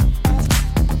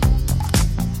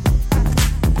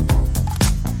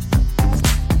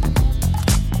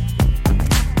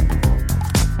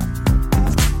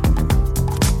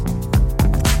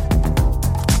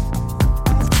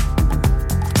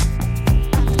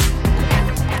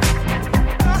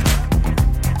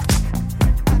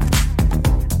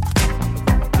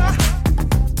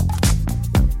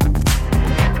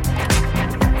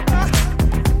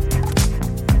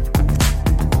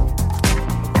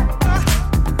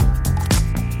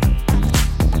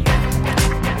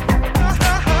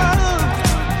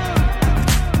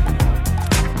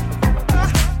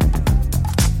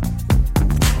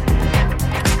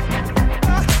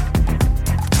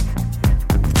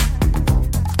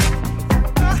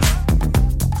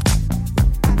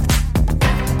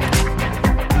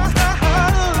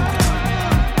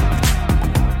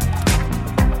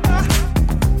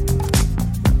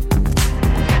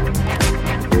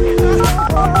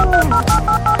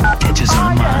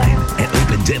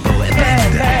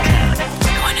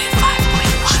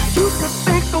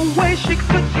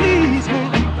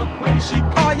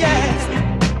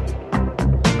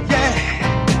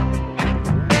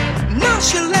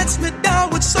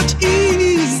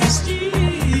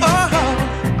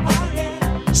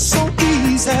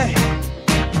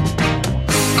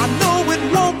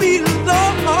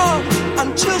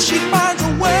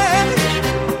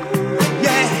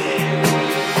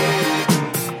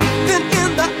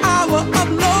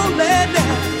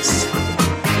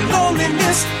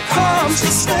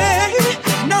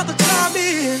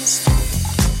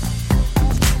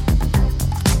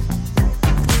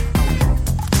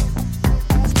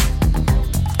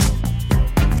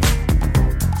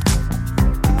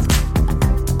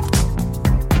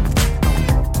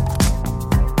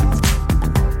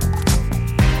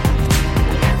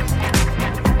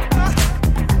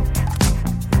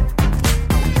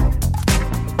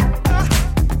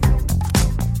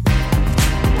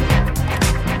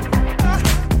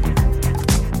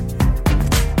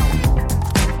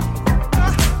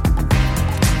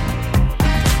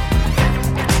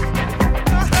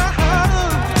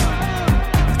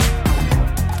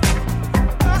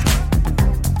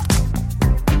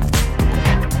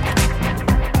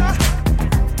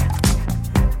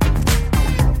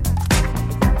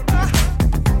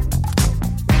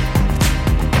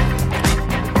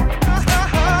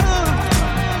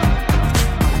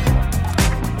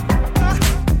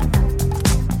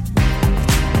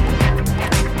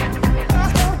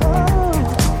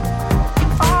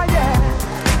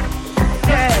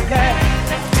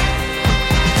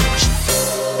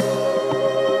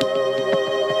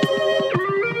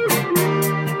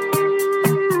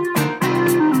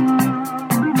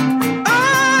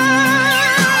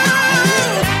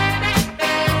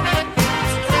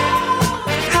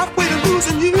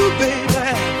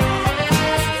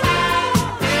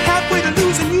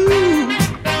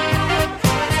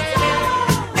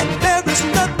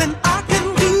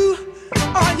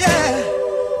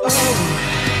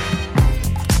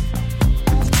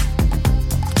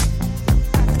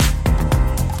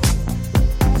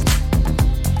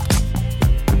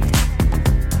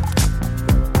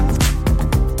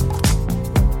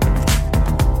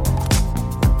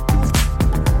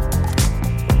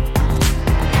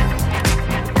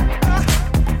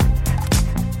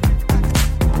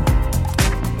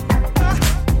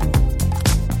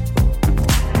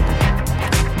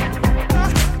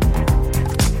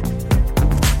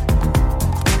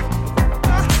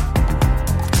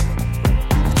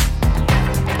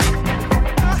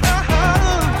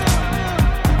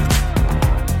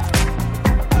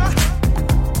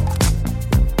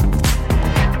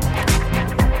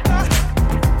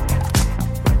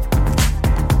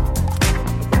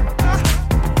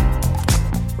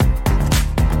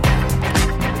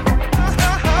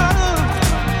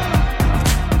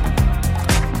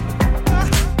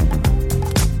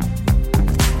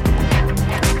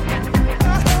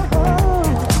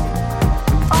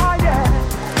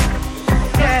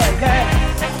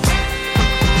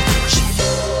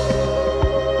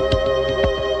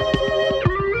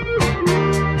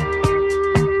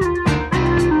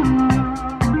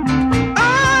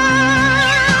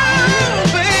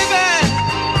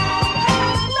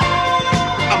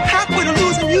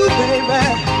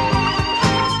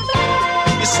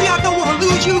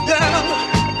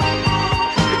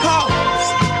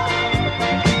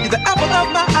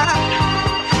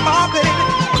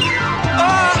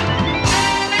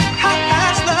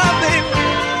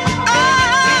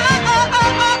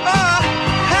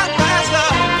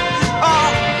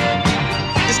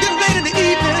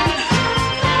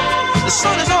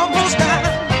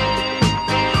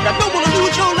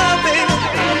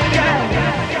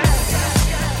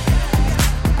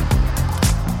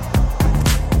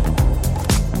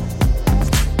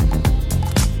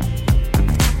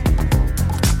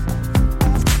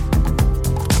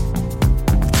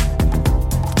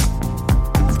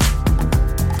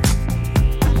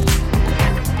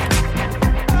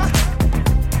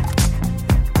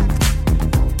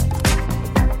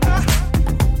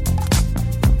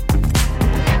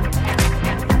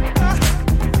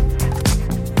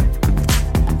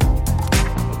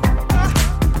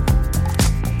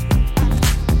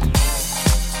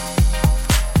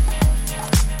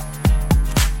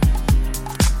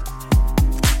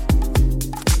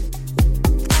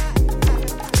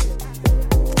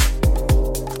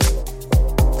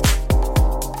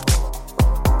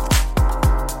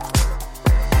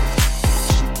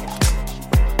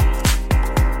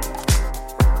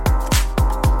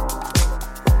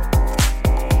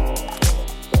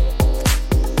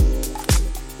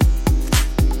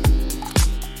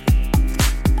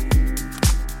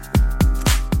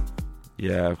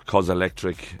 Yeah, Cuz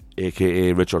Electric,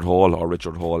 aka Richard Hall, or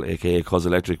Richard Hall, aka Cuz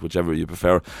Electric, whichever you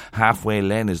prefer. Halfway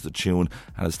Len is the tune,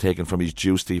 and it's taken from his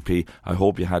Juiced EP. I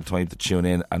hope you had time to tune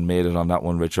in and made it on that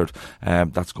one, Richard.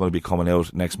 That's going to be coming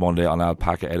out next Monday on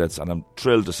Alpaca Edits, and I'm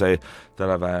thrilled to say that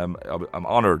I'm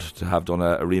honoured to have done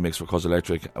a remix for Cuz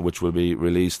Electric, which will be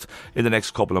released in the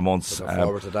next couple of months. Looking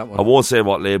forward to that one. I won't say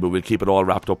what label, we'll keep it all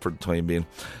wrapped up for the time being.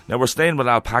 Now we're staying with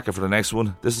Alpaca for the next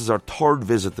one. This is our third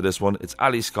visit to this one. It's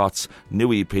Ali Scott's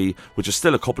new EP, which is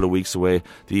still a couple of weeks away.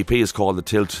 The EP is called The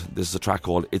Tilt. This is a track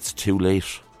called It's Too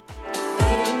Late.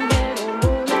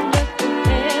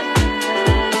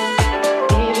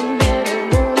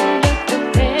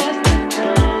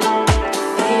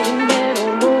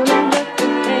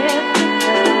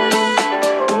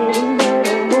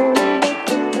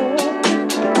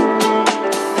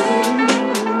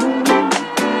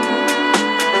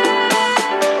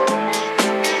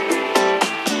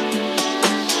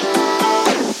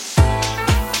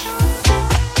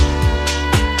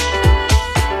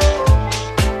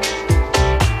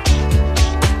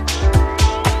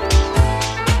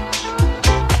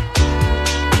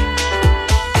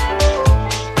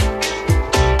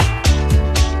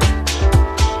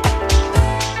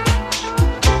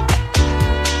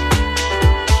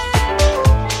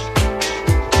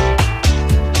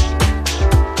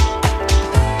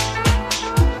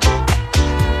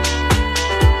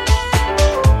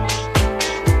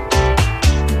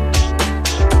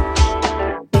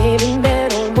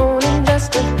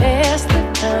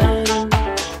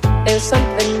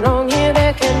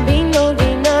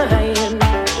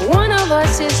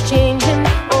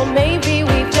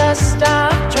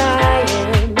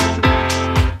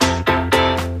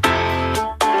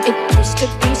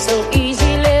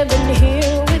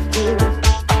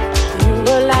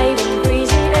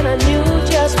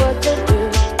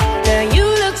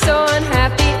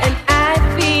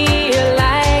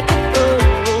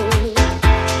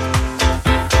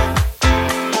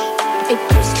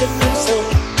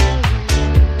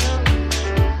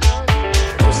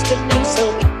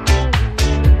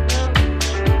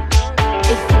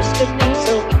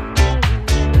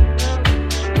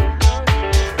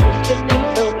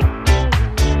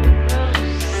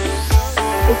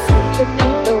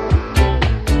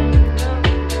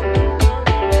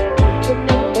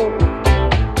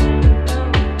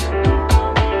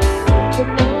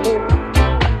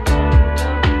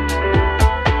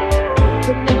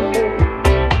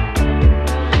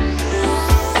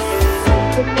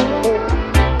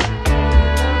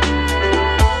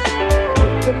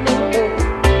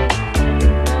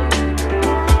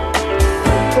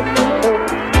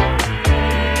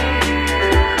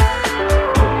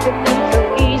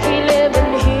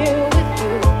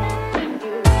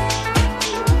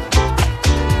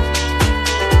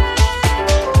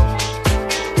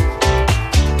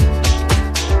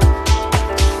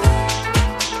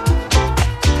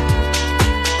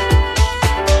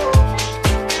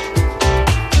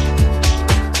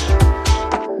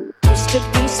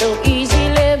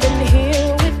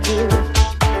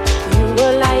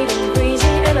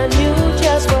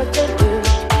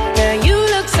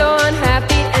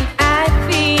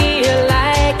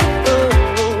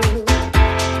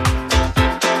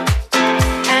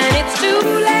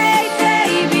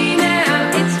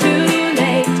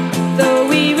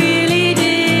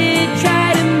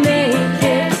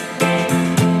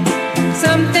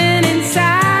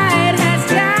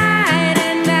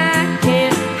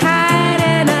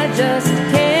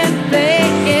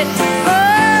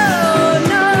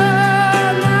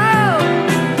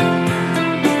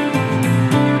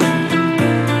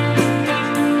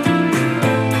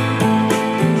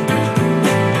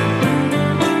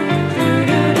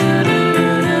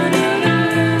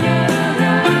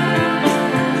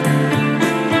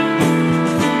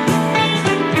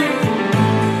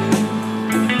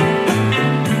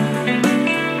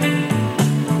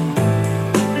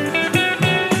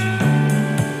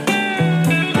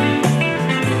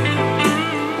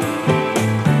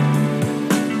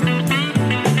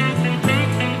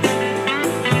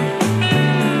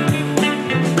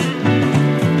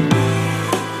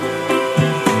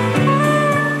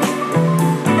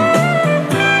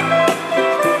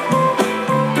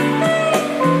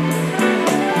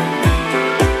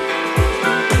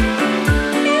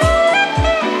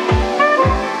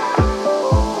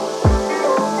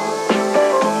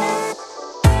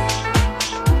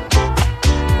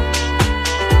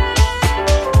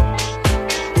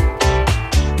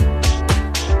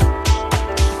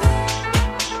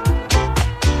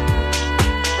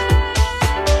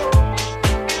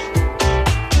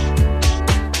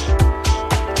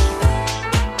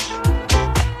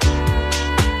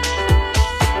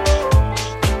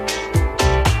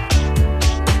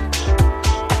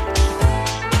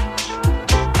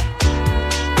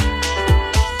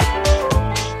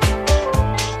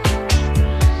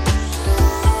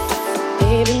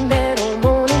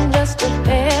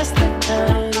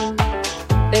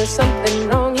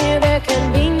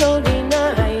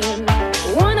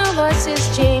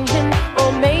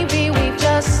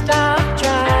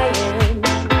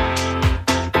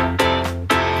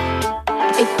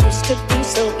 to be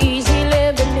so easy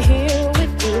living here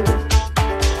with you.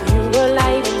 You were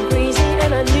light and breezy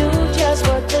and I knew just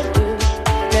what to do.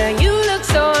 Now you look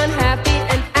so unhappy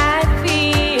and I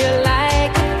feel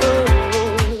like a fool.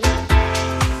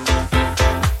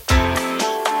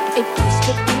 It used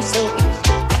to be so easy.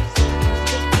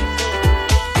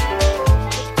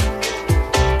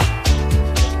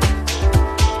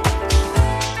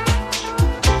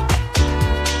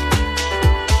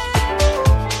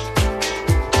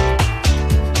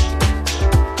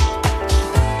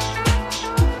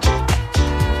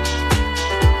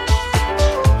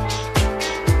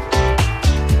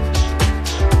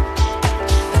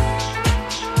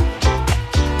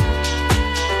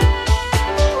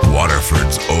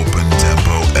 Waterford's Open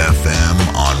Tempo FM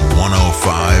on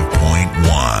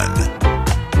 105.1.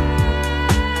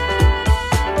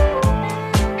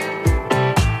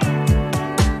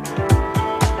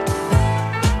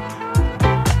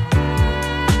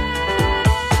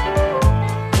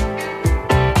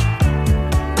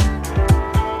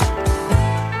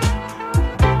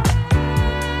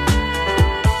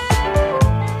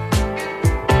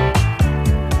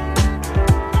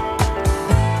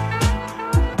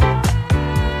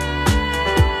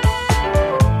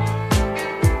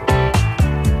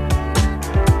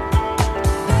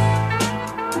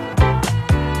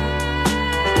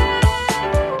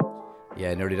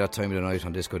 Yeah, nearly that time of the night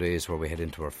on Disco Days where we head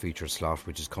into our feature slot,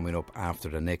 which is coming up after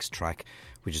the next track,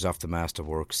 which is off the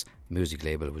Masterworks music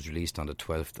label. It was released on the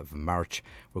 12th of March.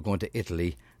 We're going to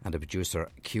Italy and the producer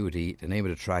QD. The name of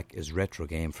the track is Retro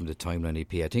Game from the Timeline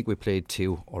EP. I think we played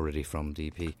 2 already from the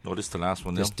EP. No, this is the last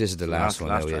one now. This is the last one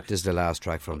now, yeah. This is the last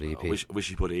track from the EP. I wish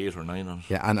you put 8 or 9 on it.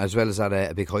 Yeah, and as well as that,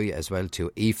 a big hi as well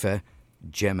to Aoife,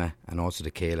 Gemma and also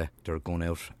to Kayla. They're going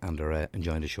out and they're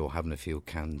enjoying the show, having a few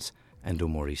cans and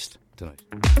Dunmore East tonight.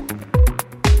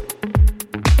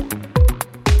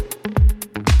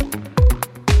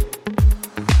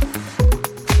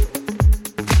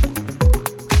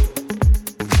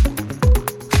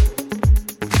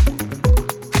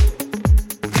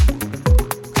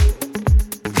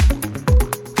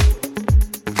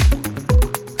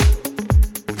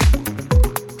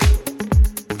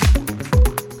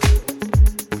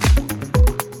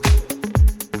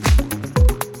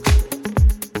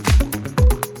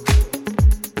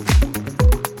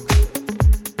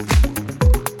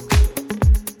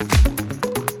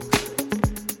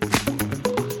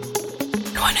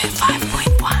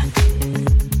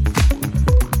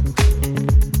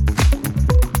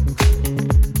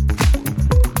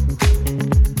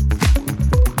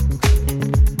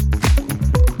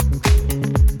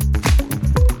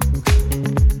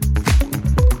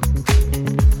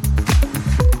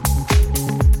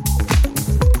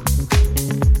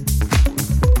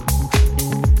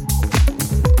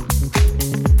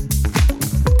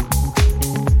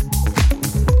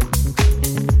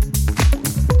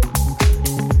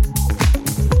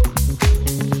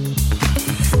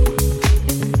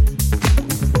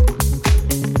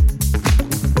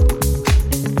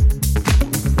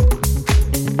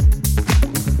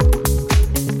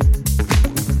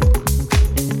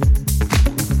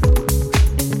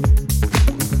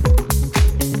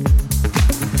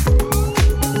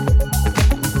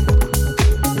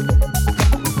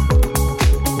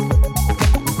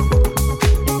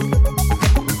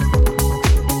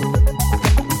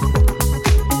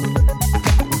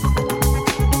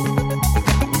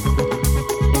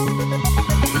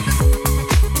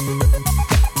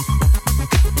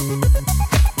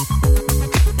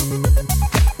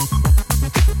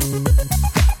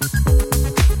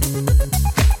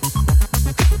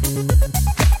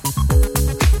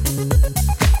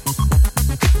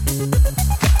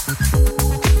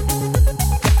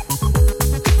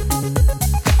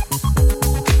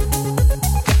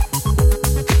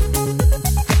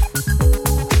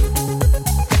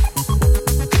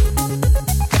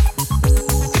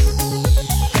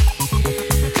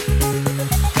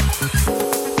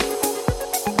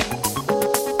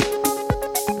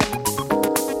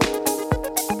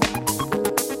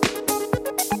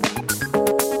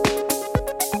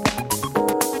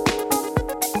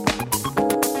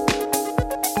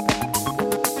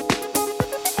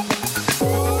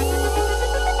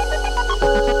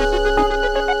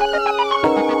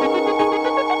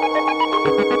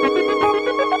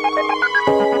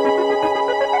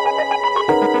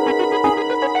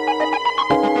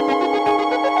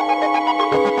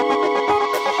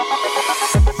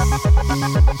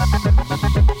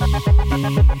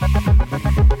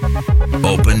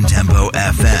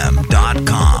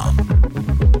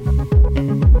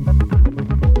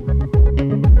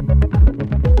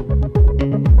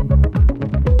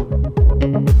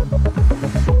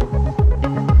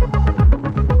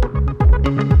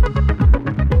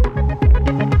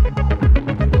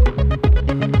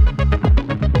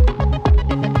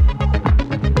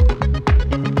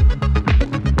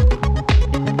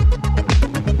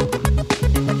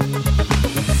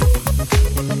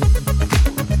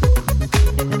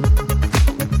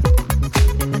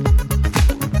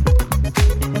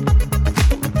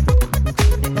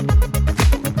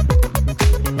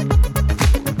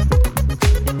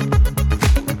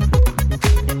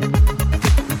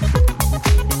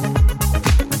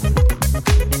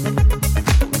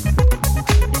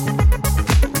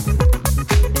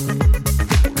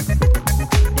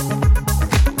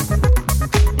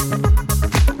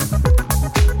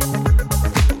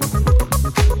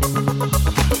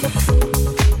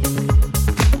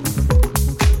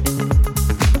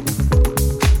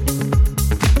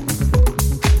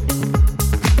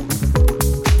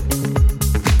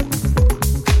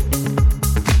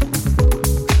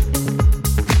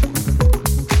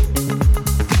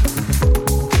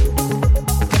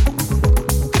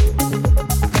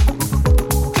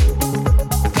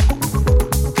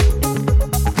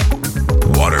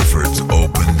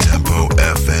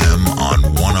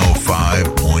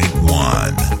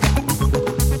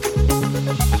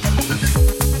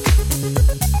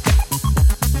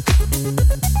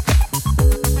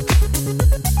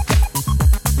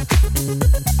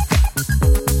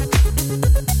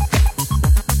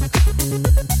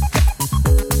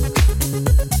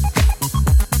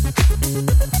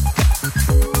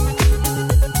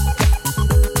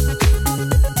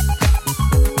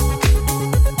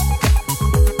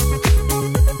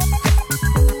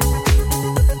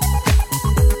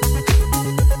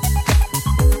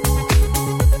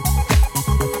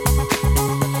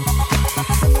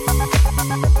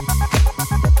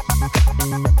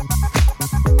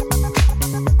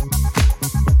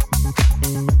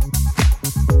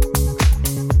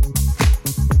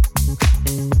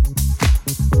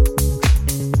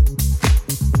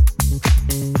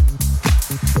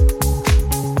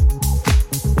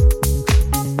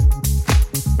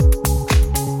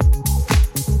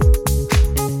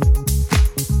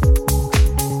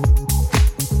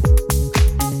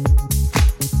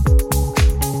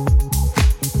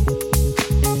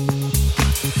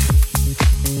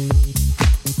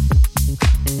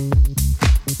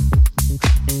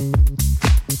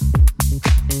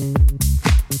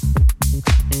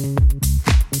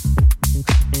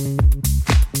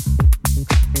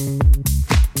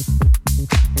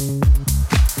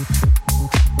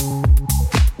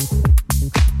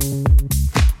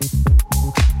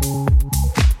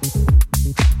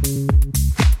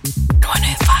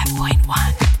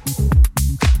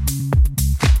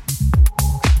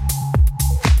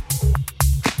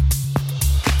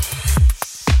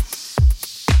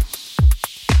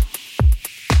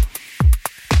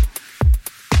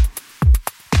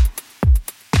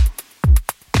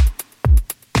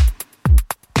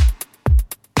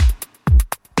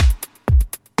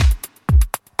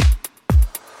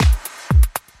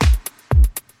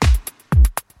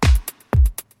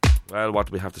 Well, what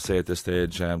do we have to say at this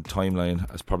stage?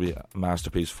 Timeline is probably a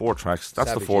masterpiece. 4 tracks. That's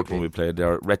Savage the fourth EP. one we played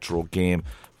there. Retro Game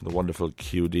from the wonderful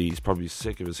QD. He's probably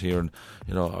sick of us hearing,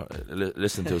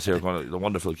 listening to us here, going, the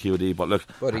wonderful QD. But look,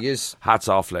 But he is. hats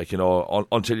off,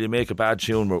 until you make a bad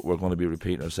tune, we're going to be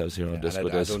repeating ourselves here on Disco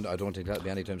Days. I don't think that'll be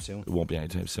anytime soon. It won't be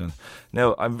anytime soon.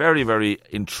 Now, I'm very, very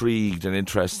intrigued and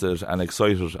interested and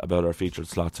excited about our featured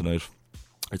slot tonight.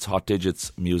 It's Hot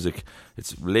Digits music.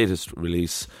 Its latest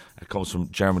release. It comes from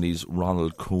Germany's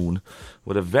Ronald Kuhn.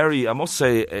 With a very, I must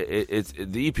say,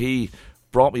 the EP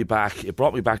brought me back. It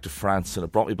brought me back to France, and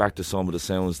it brought me back to some of the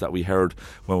sounds that we heard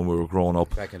when we were growing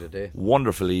up. Back in the day.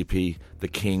 Wonderful EP, The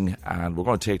King, and we're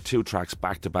going to take 2 tracks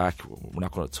back to back. We're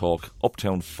not going to talk.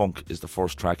 Uptown Funk is the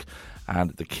first track,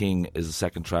 and The King is the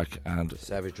second track. And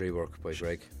Savage rework by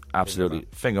Greg. Absolutely,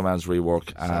 Fingerman's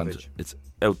rework, and Savage. it's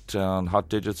out on Hot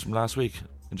Digits from last week.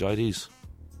 Enjoy these.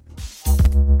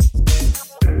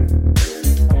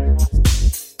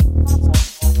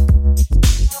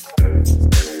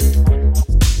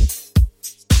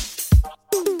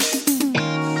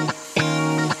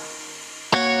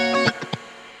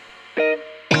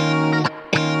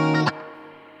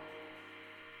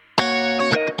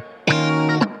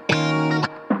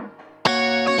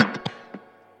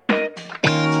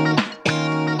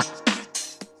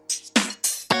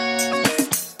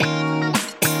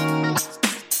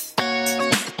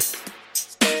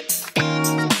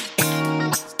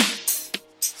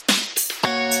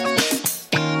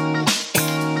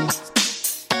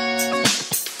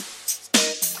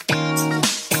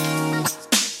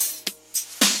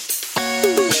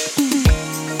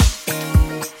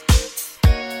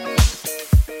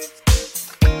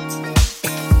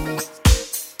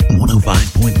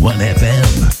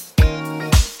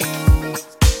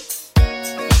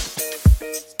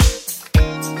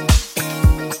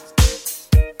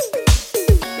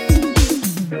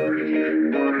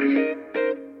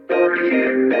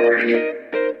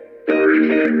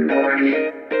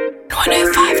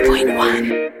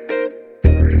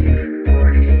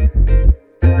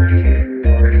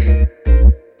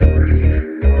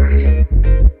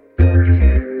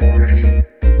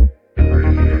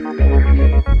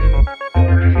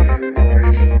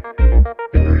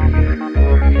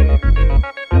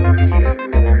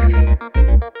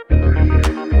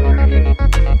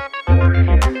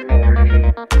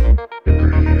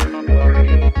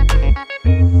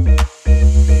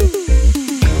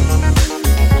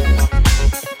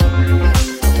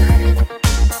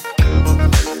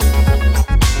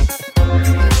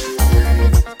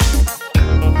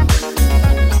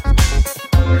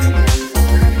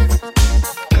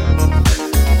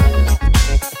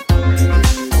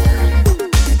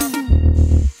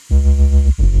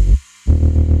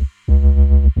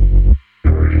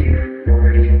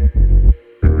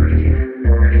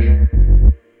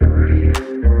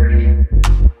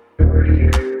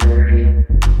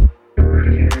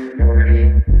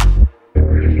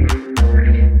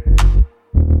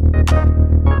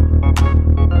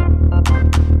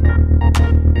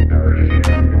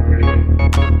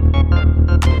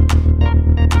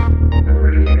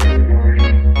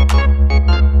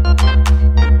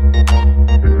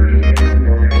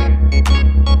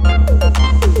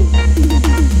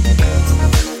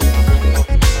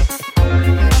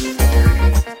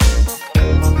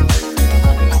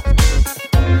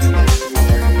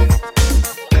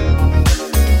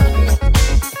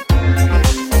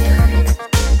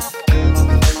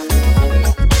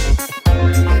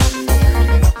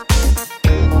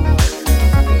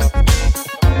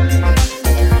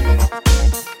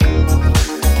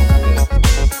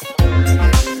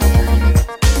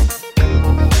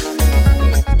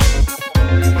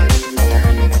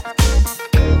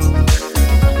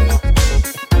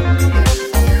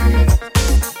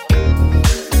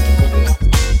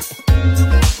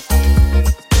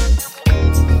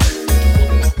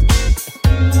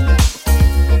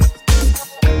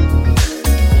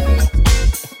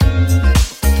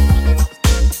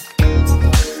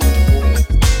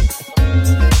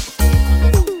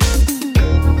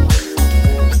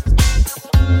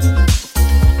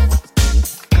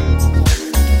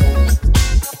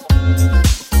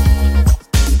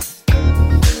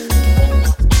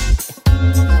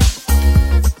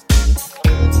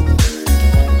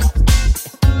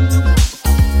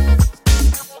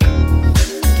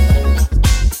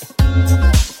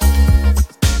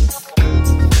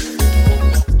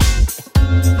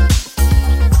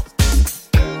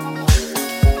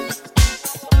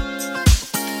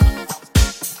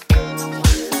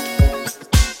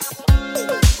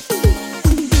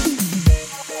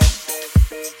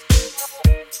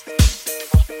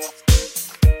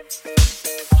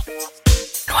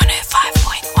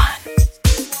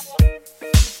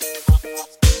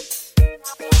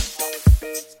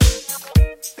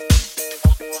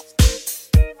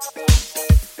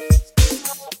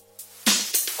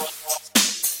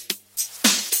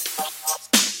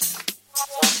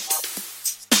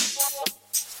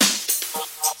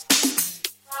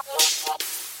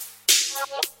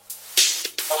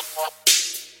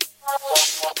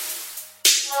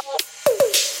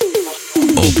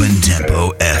 Open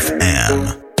Tempo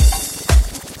FM.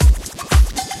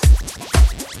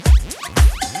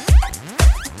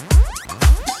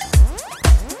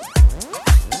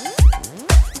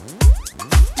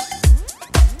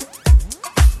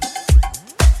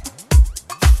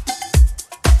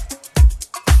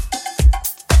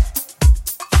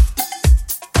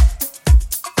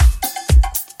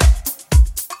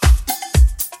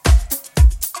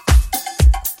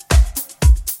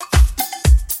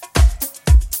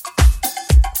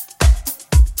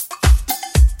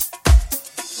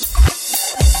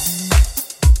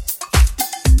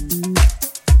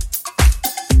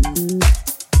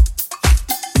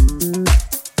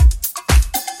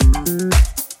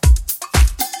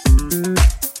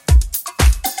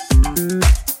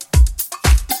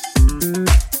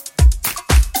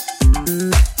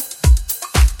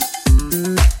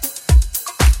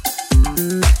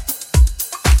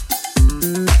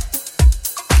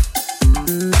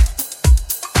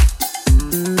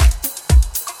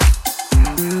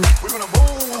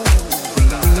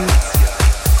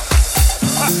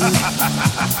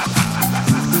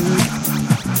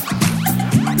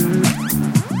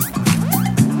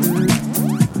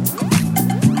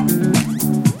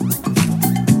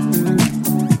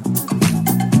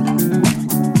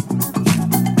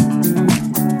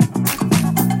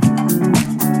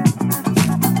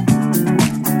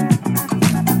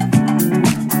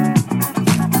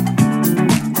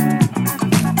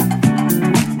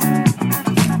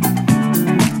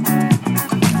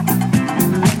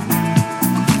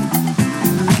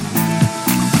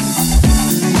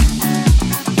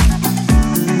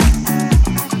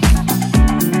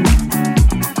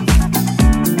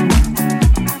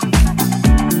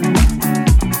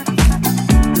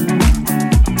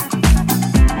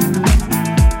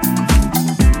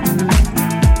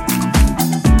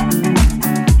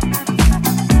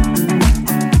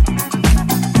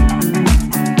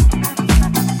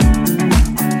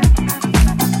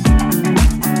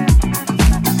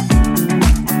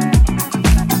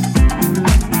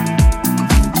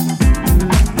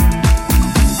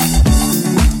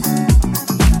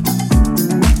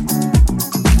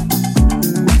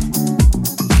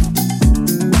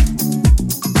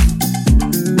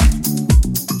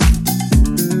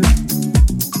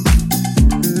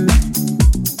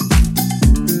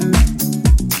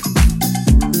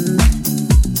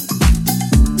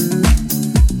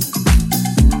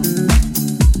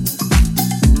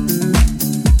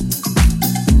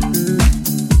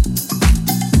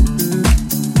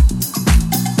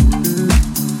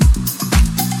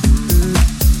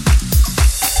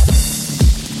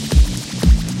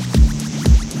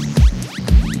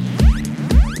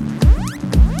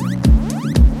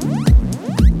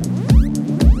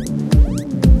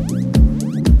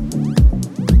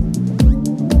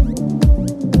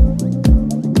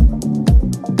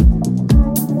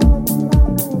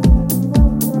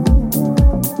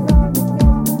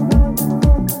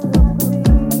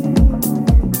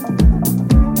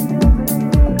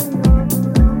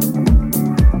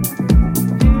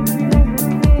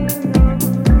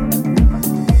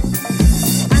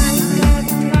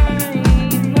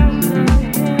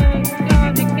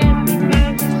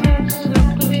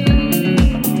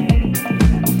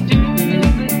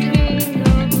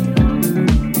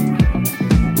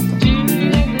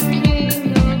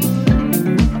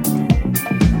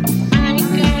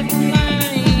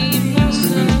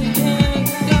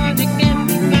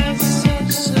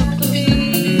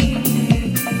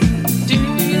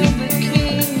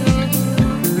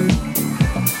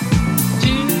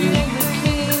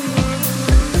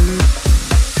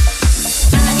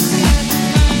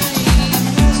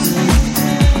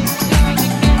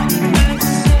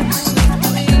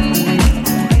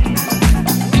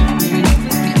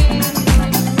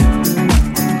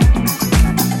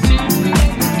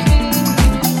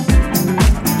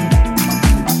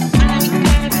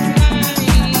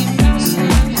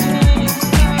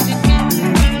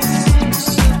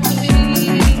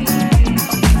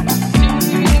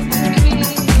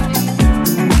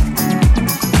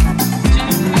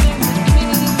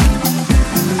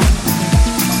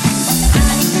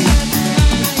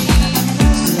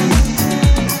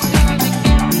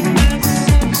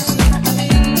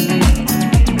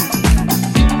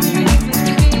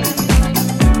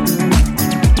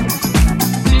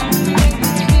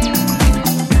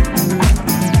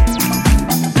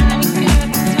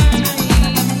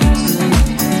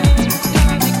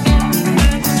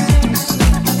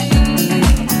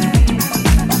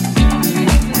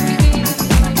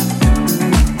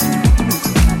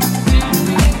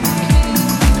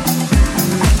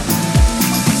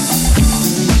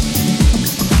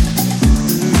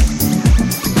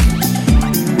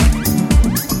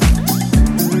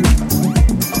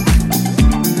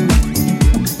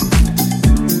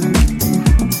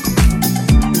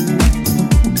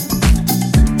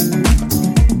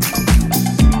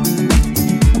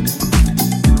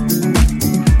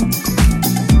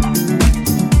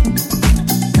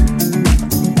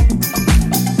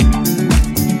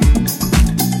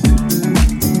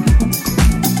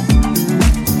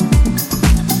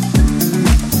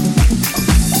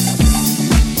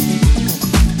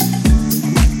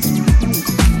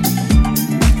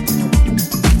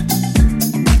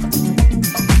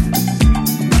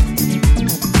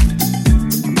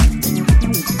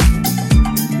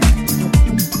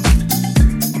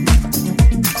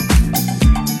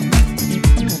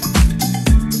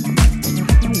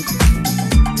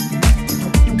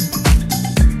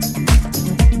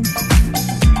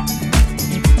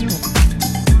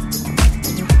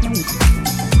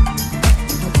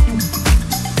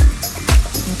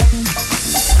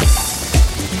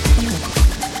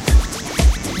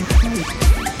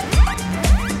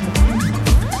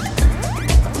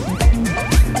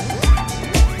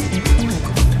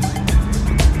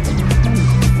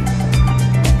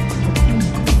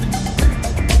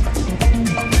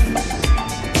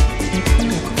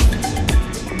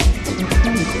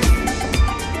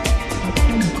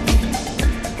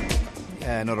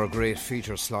 Another great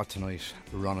feature slot tonight,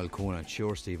 Ronald Conan.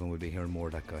 Sure, Stephen, we'll be hearing more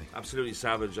of that guy. Absolutely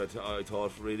savage. I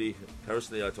thought, really,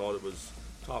 personally, I thought it was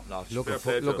top notch.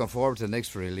 Looking forward to the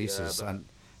next releases, and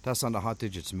that's on the Hot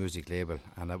Digits music label,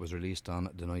 and that was released on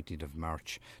the 19th of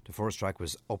March. The first track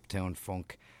was Uptown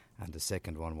Funk, and the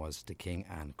second one was The King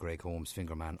and Greg Holmes,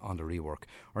 Fingerman, on the rework.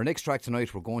 Our next track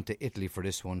tonight, we're going to Italy for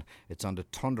this one. It's on the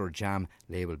Thunder Jam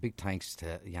label. Big thanks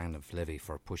to Yannick Levy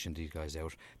for pushing these guys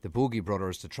out. The Boogie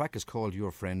Brothers. The track is called Your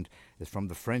Friend. It's from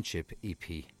the Friendship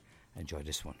EP. Enjoy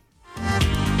this one.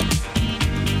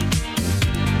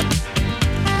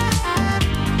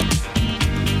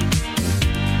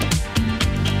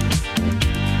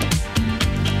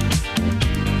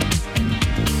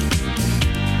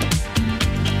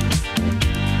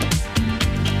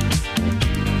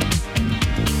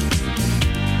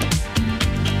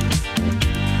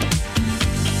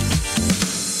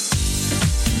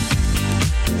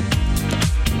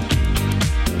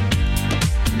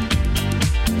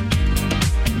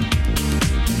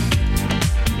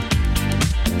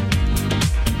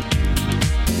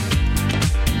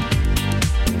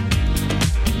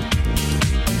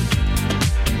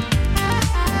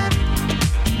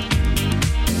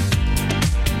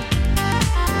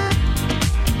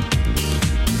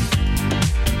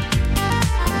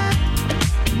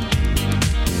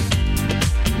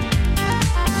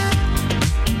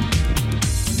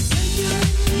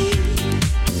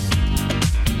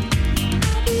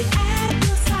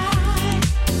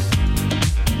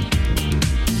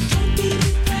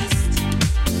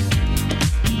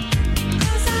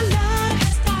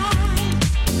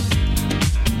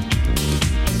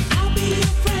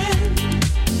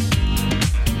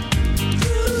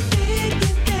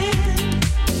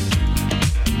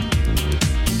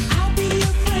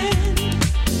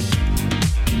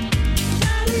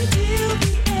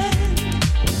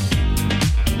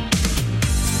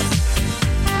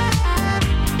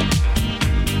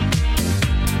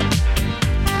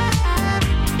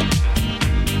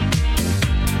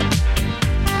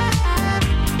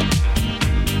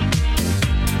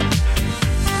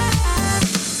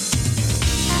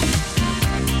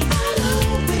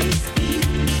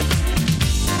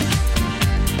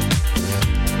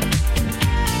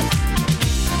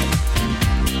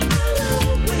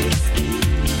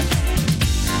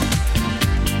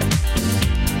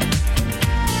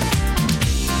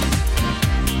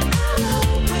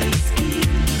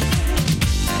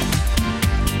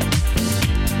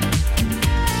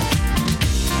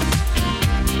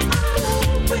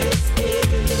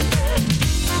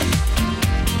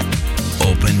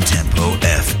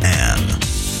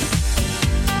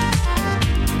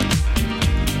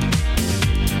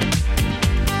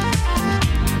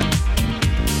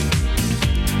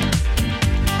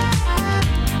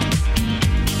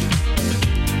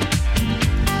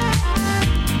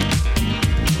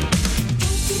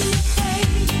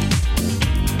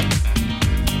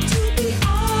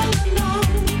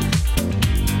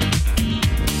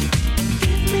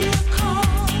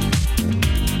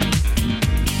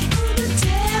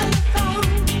 Telephone.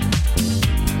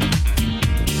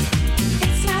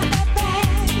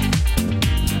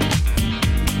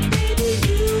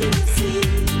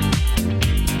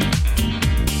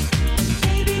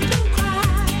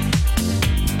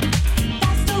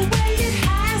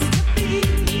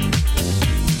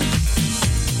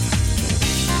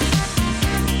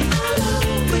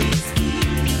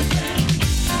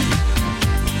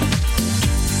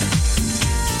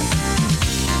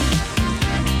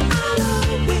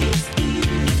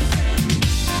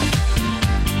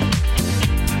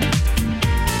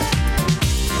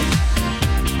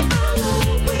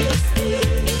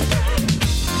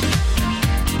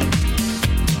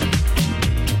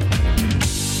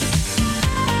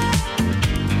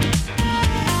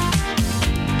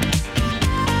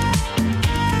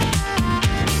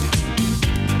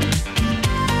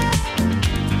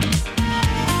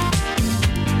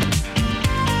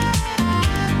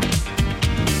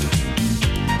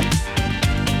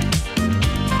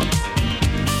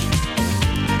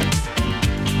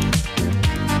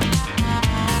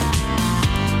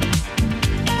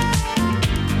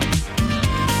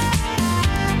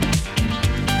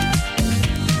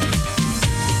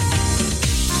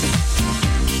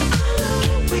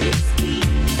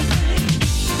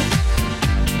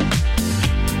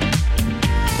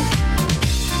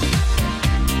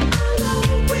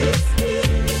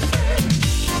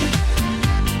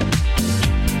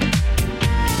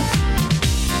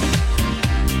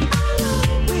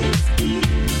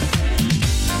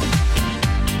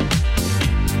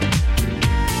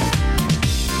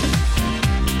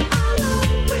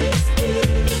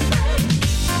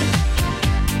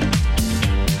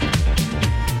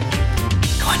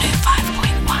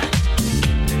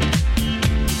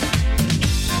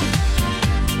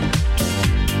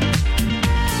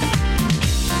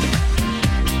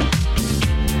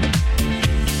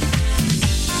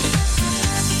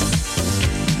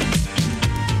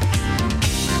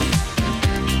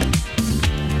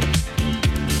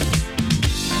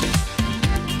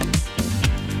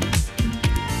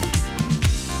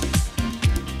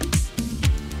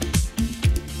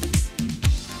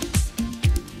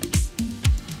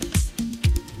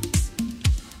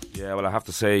 Yeah, well, I have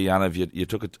to say, Yaniv, you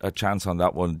took a chance on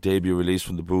that one. Debut release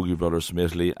from the Boogie Brothers from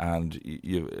Italy, and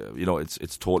you know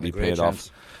it's totally paid off.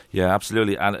 Yeah,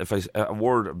 absolutely. And if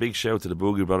a big shout to the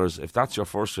Boogie Brothers. If that's your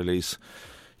first release,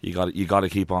 you got to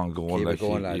keep on going.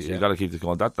 You got to keep it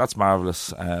going. That's marvelous.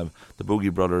 The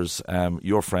Boogie Brothers,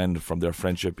 your friend from their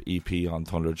Friendship EP on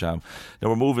Thunder Jam.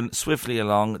 Now we're moving swiftly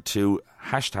along to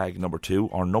hashtag number 2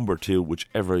 or number 2,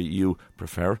 whichever you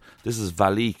prefer. This is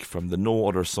Valik from the No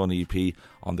Other Sun EP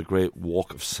on the Great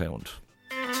Walk of Sound.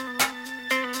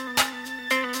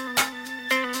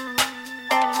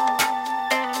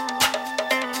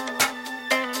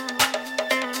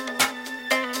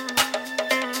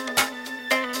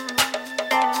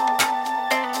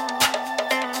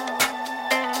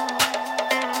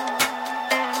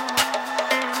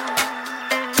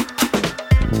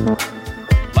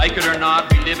 Like it or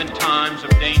not, we live in times of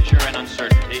danger and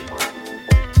uncertainty.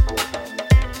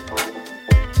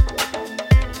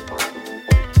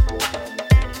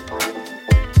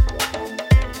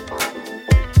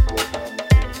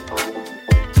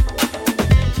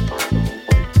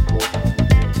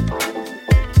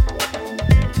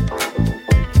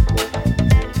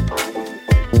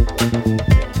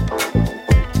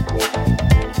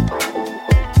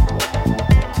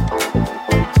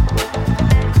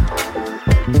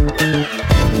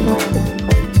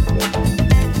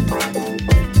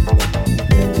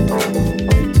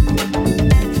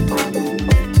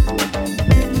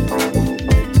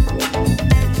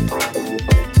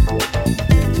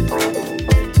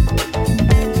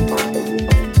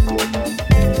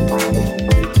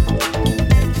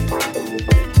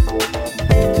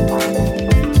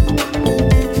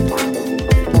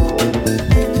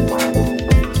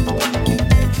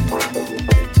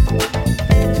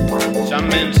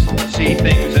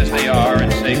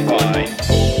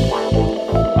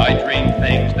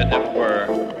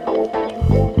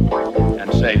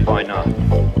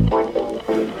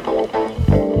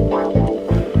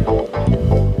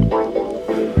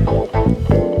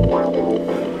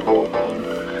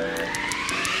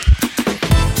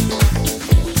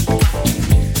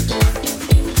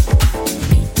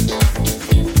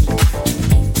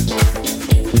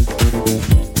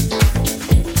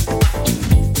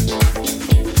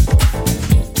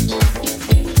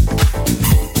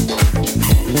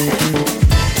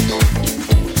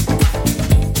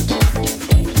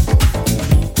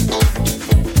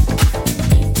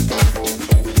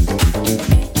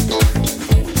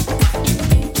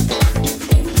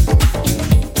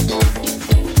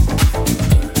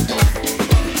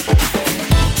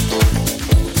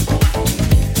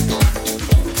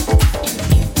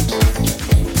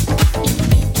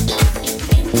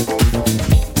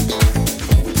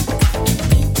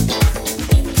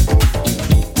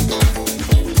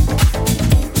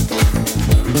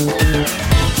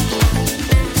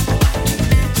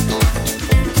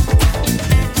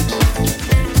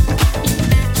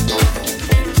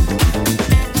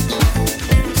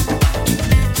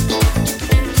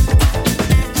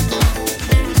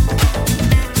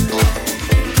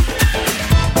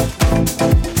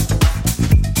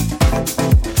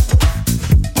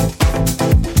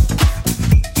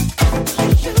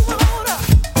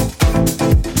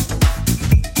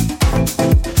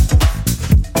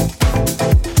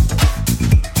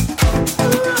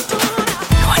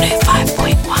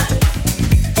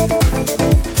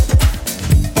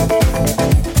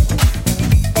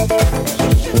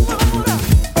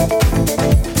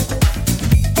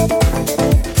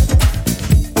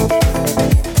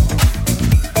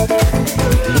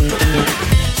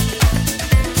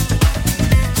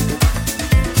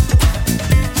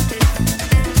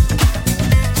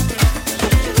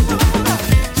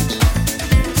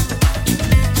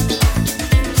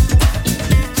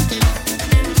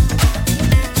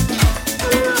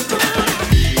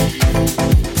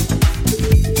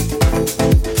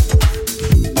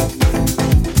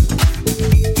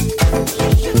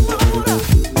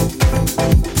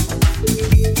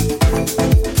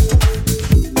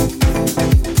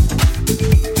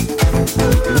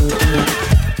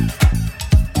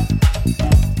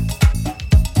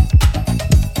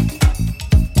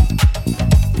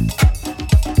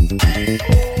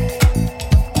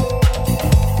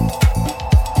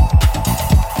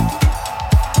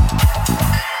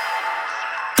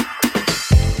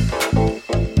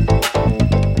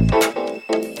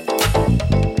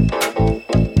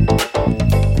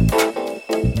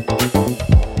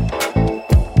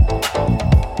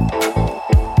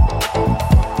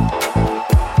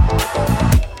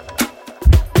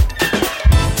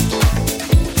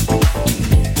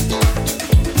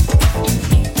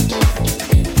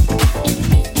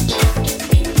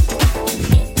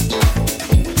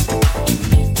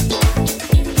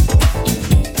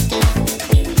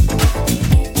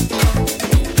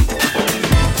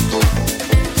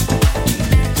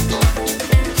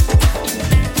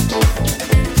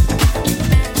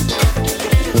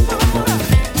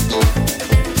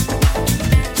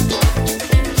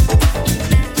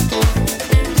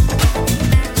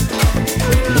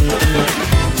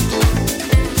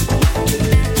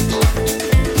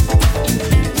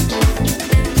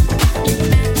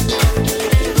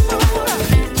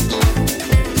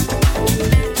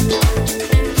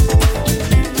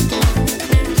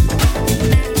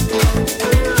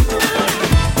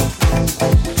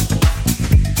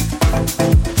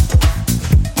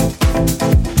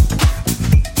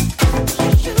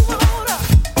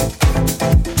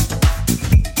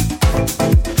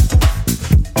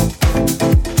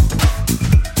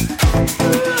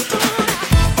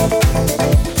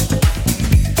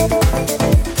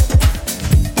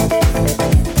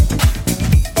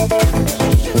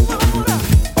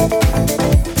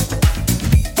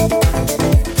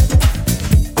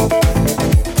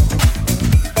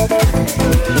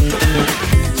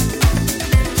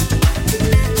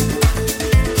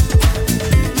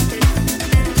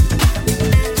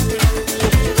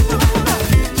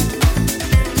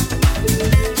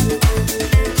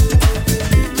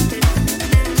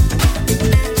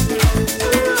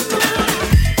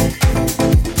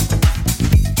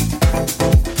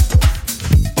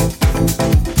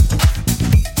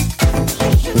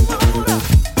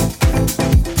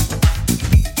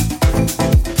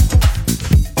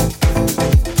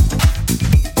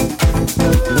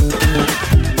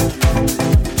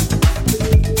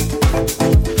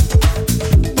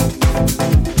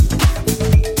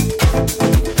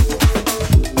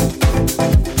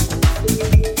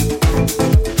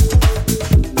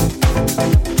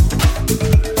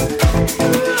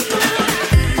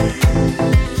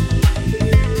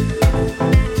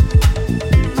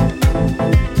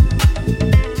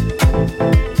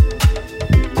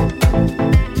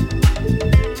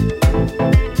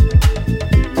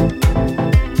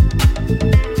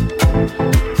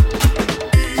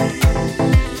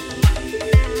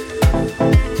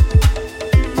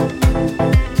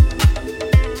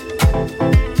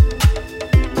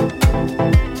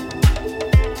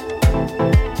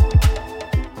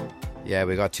 Yeah,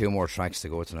 we got 2 more tracks to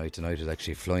go tonight. Tonight is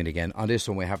actually flying again. On this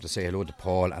one, we have to say hello to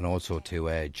Paul and also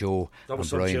to Joe and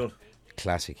Brian. Tune.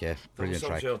 Classic, yeah. Brilliant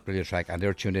track. Tune. Brilliant track. And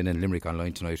they're tuned in Limerick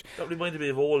Online tonight. That reminded me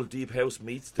of old Deep House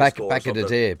meets Back disco. in the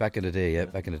day, back in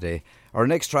the day. Our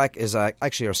next track is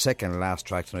actually our second last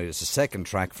track tonight. It's the second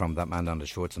track from that man on the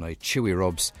show tonight, Chewy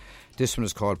Rubs. This one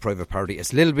is called Private Party.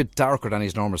 It's a little bit darker than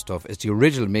his normal stuff. It's the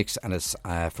original mix, and it's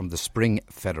from the Spring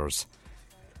Feathers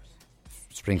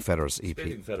EP.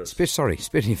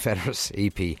 Spitting Feathers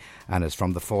EP, and it's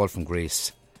from the Fall from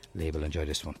Grace label. Enjoy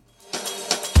this one.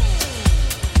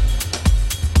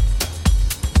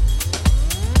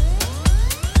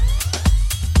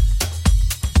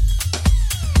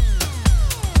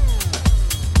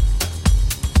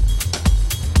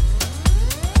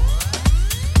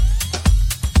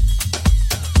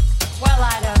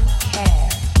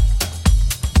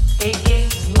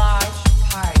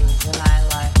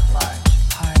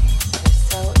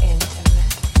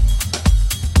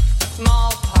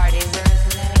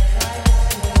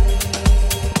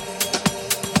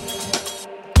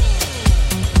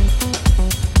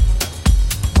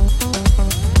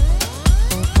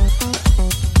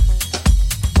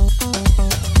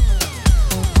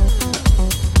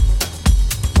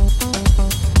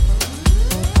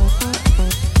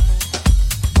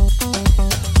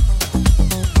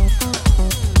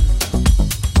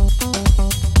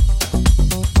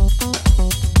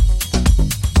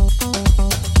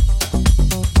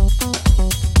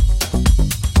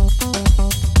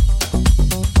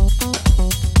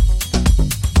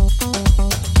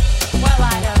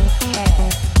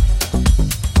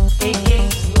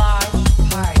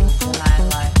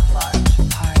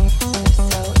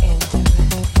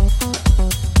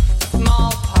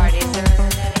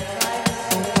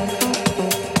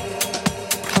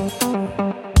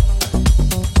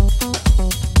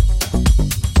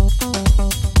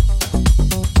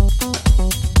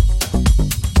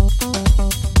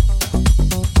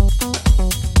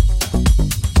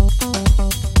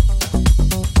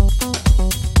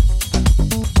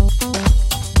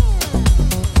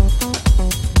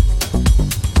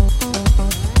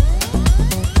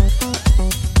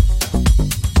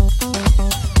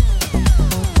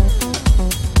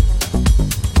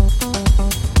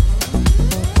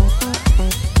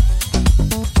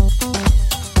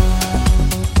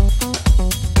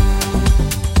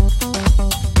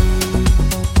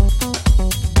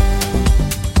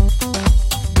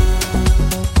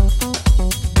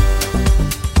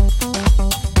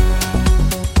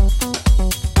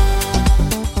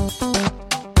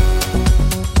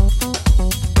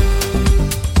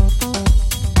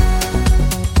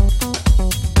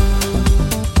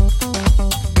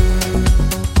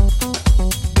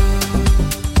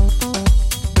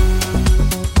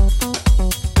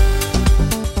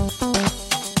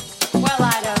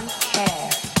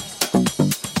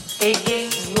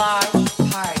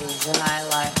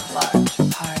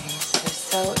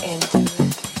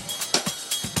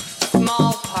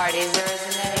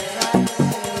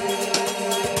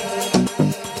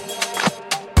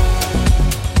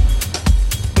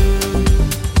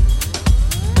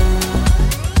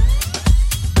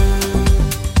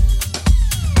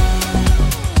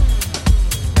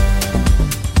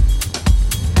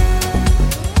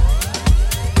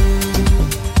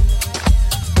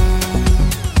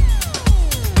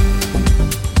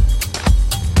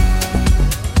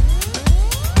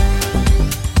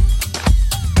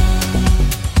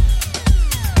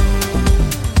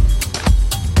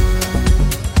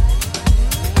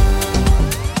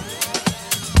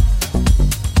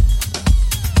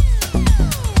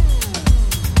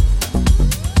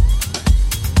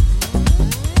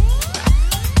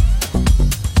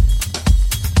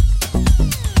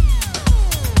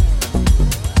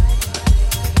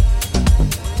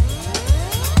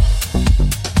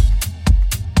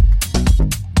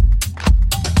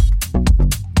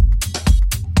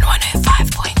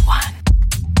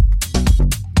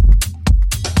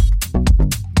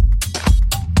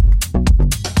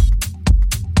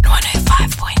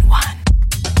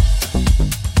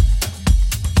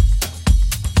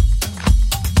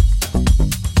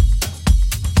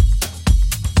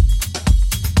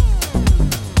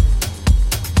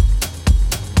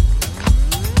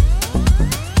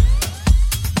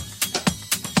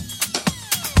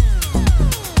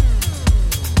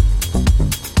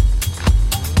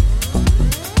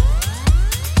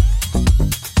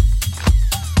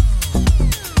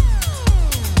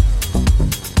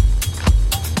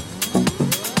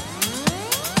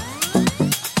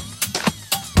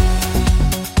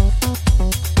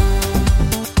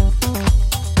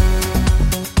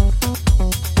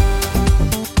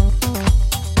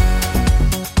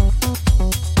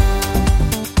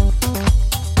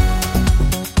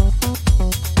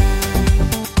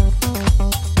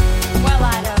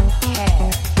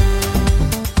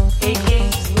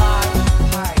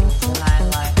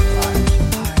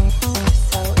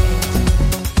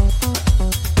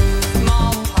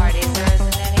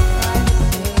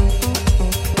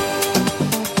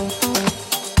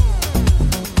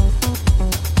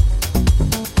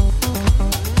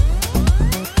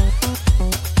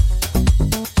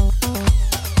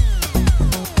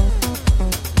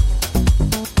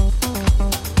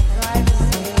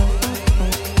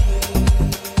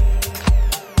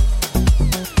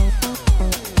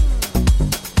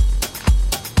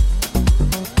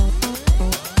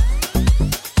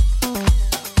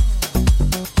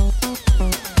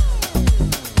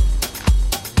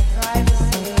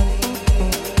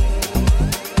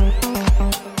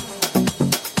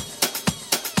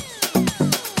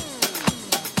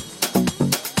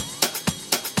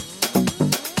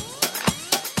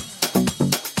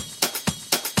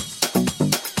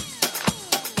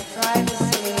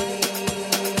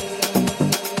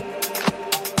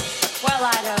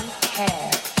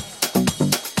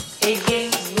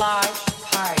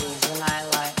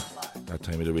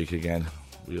 of the week again.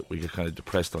 We get kind of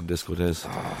depressed on disco days.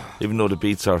 Even though the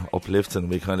beats are uplifting,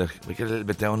 we get a little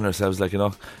bit down on ourselves, like, you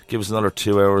know, give us another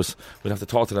 2 hours. We'd have to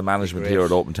talk to the management here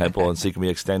at Open Tempo and see can we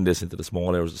extend this into the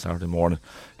small hours of Saturday morning.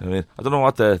 You know what I mean? I don't know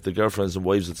what the girlfriends and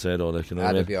wives would say though, like, you know what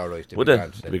I mean? That'd be alright. Would it?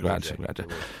 It'd be grand.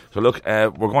 So look,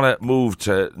 we're going to move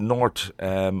to north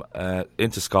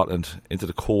into Scotland, into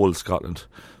the cold Scotland,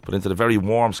 but into the very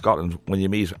warm Scotland when you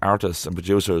meet artists and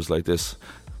producers like this.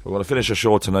 We're going to finish our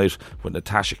show tonight with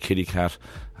Natasha Kitty Cat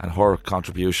and her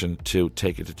contribution to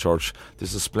Take It to Church.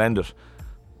 This is splendid.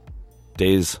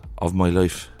 Days of My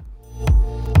Life.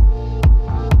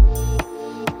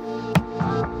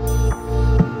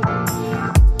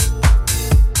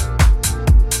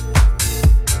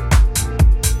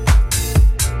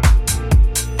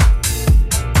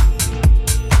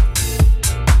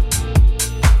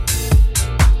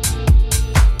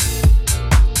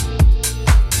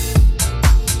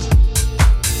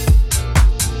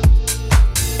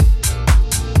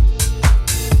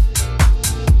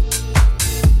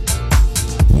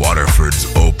 Waterford's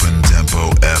Open Tempo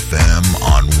FM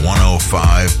on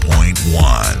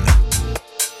 105.1.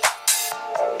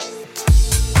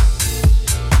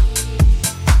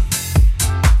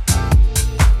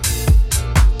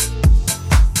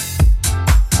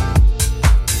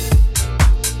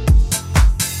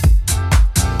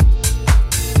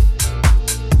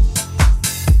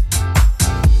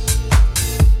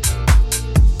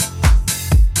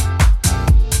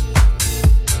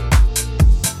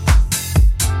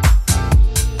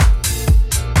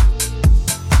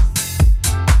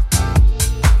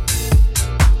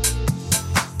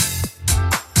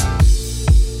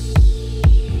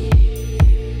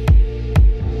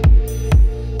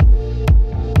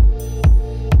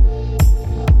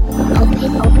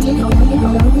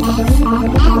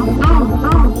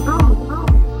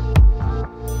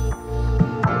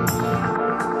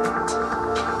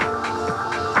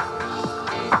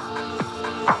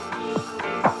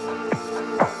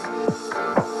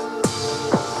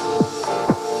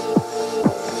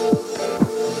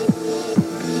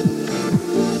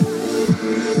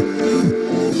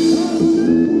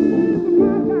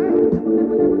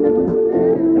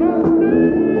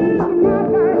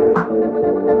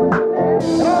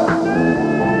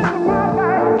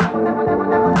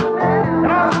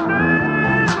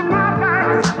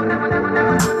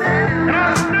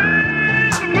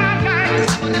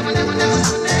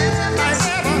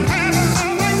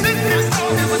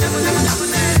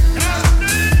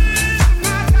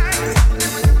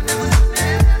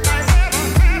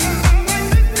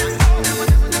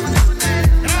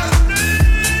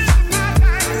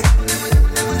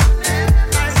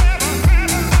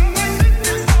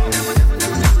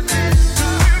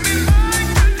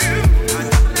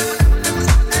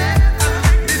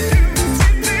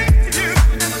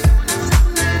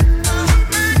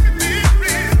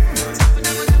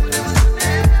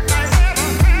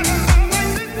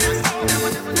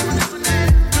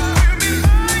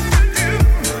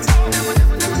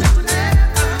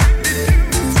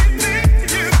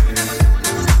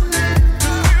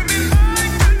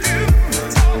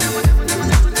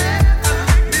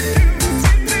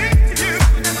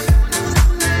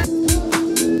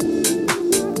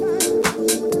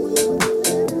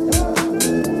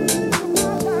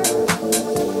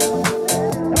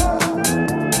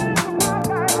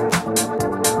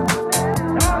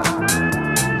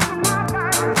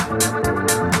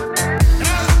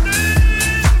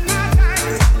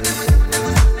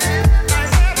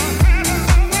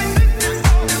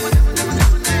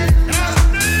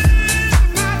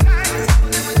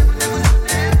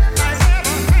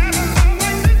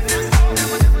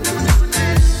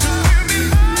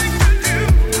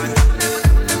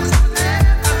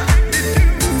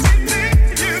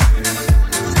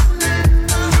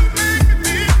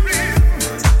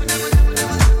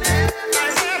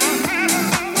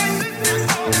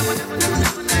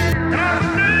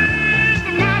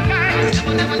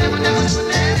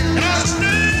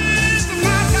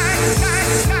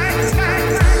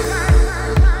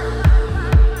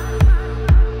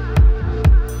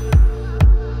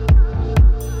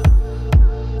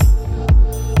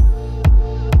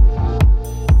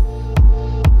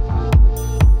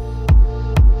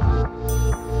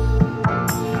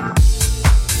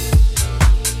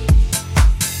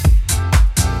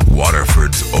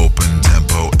 Waterford's Open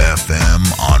Tempo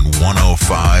FM on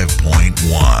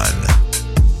 105.1.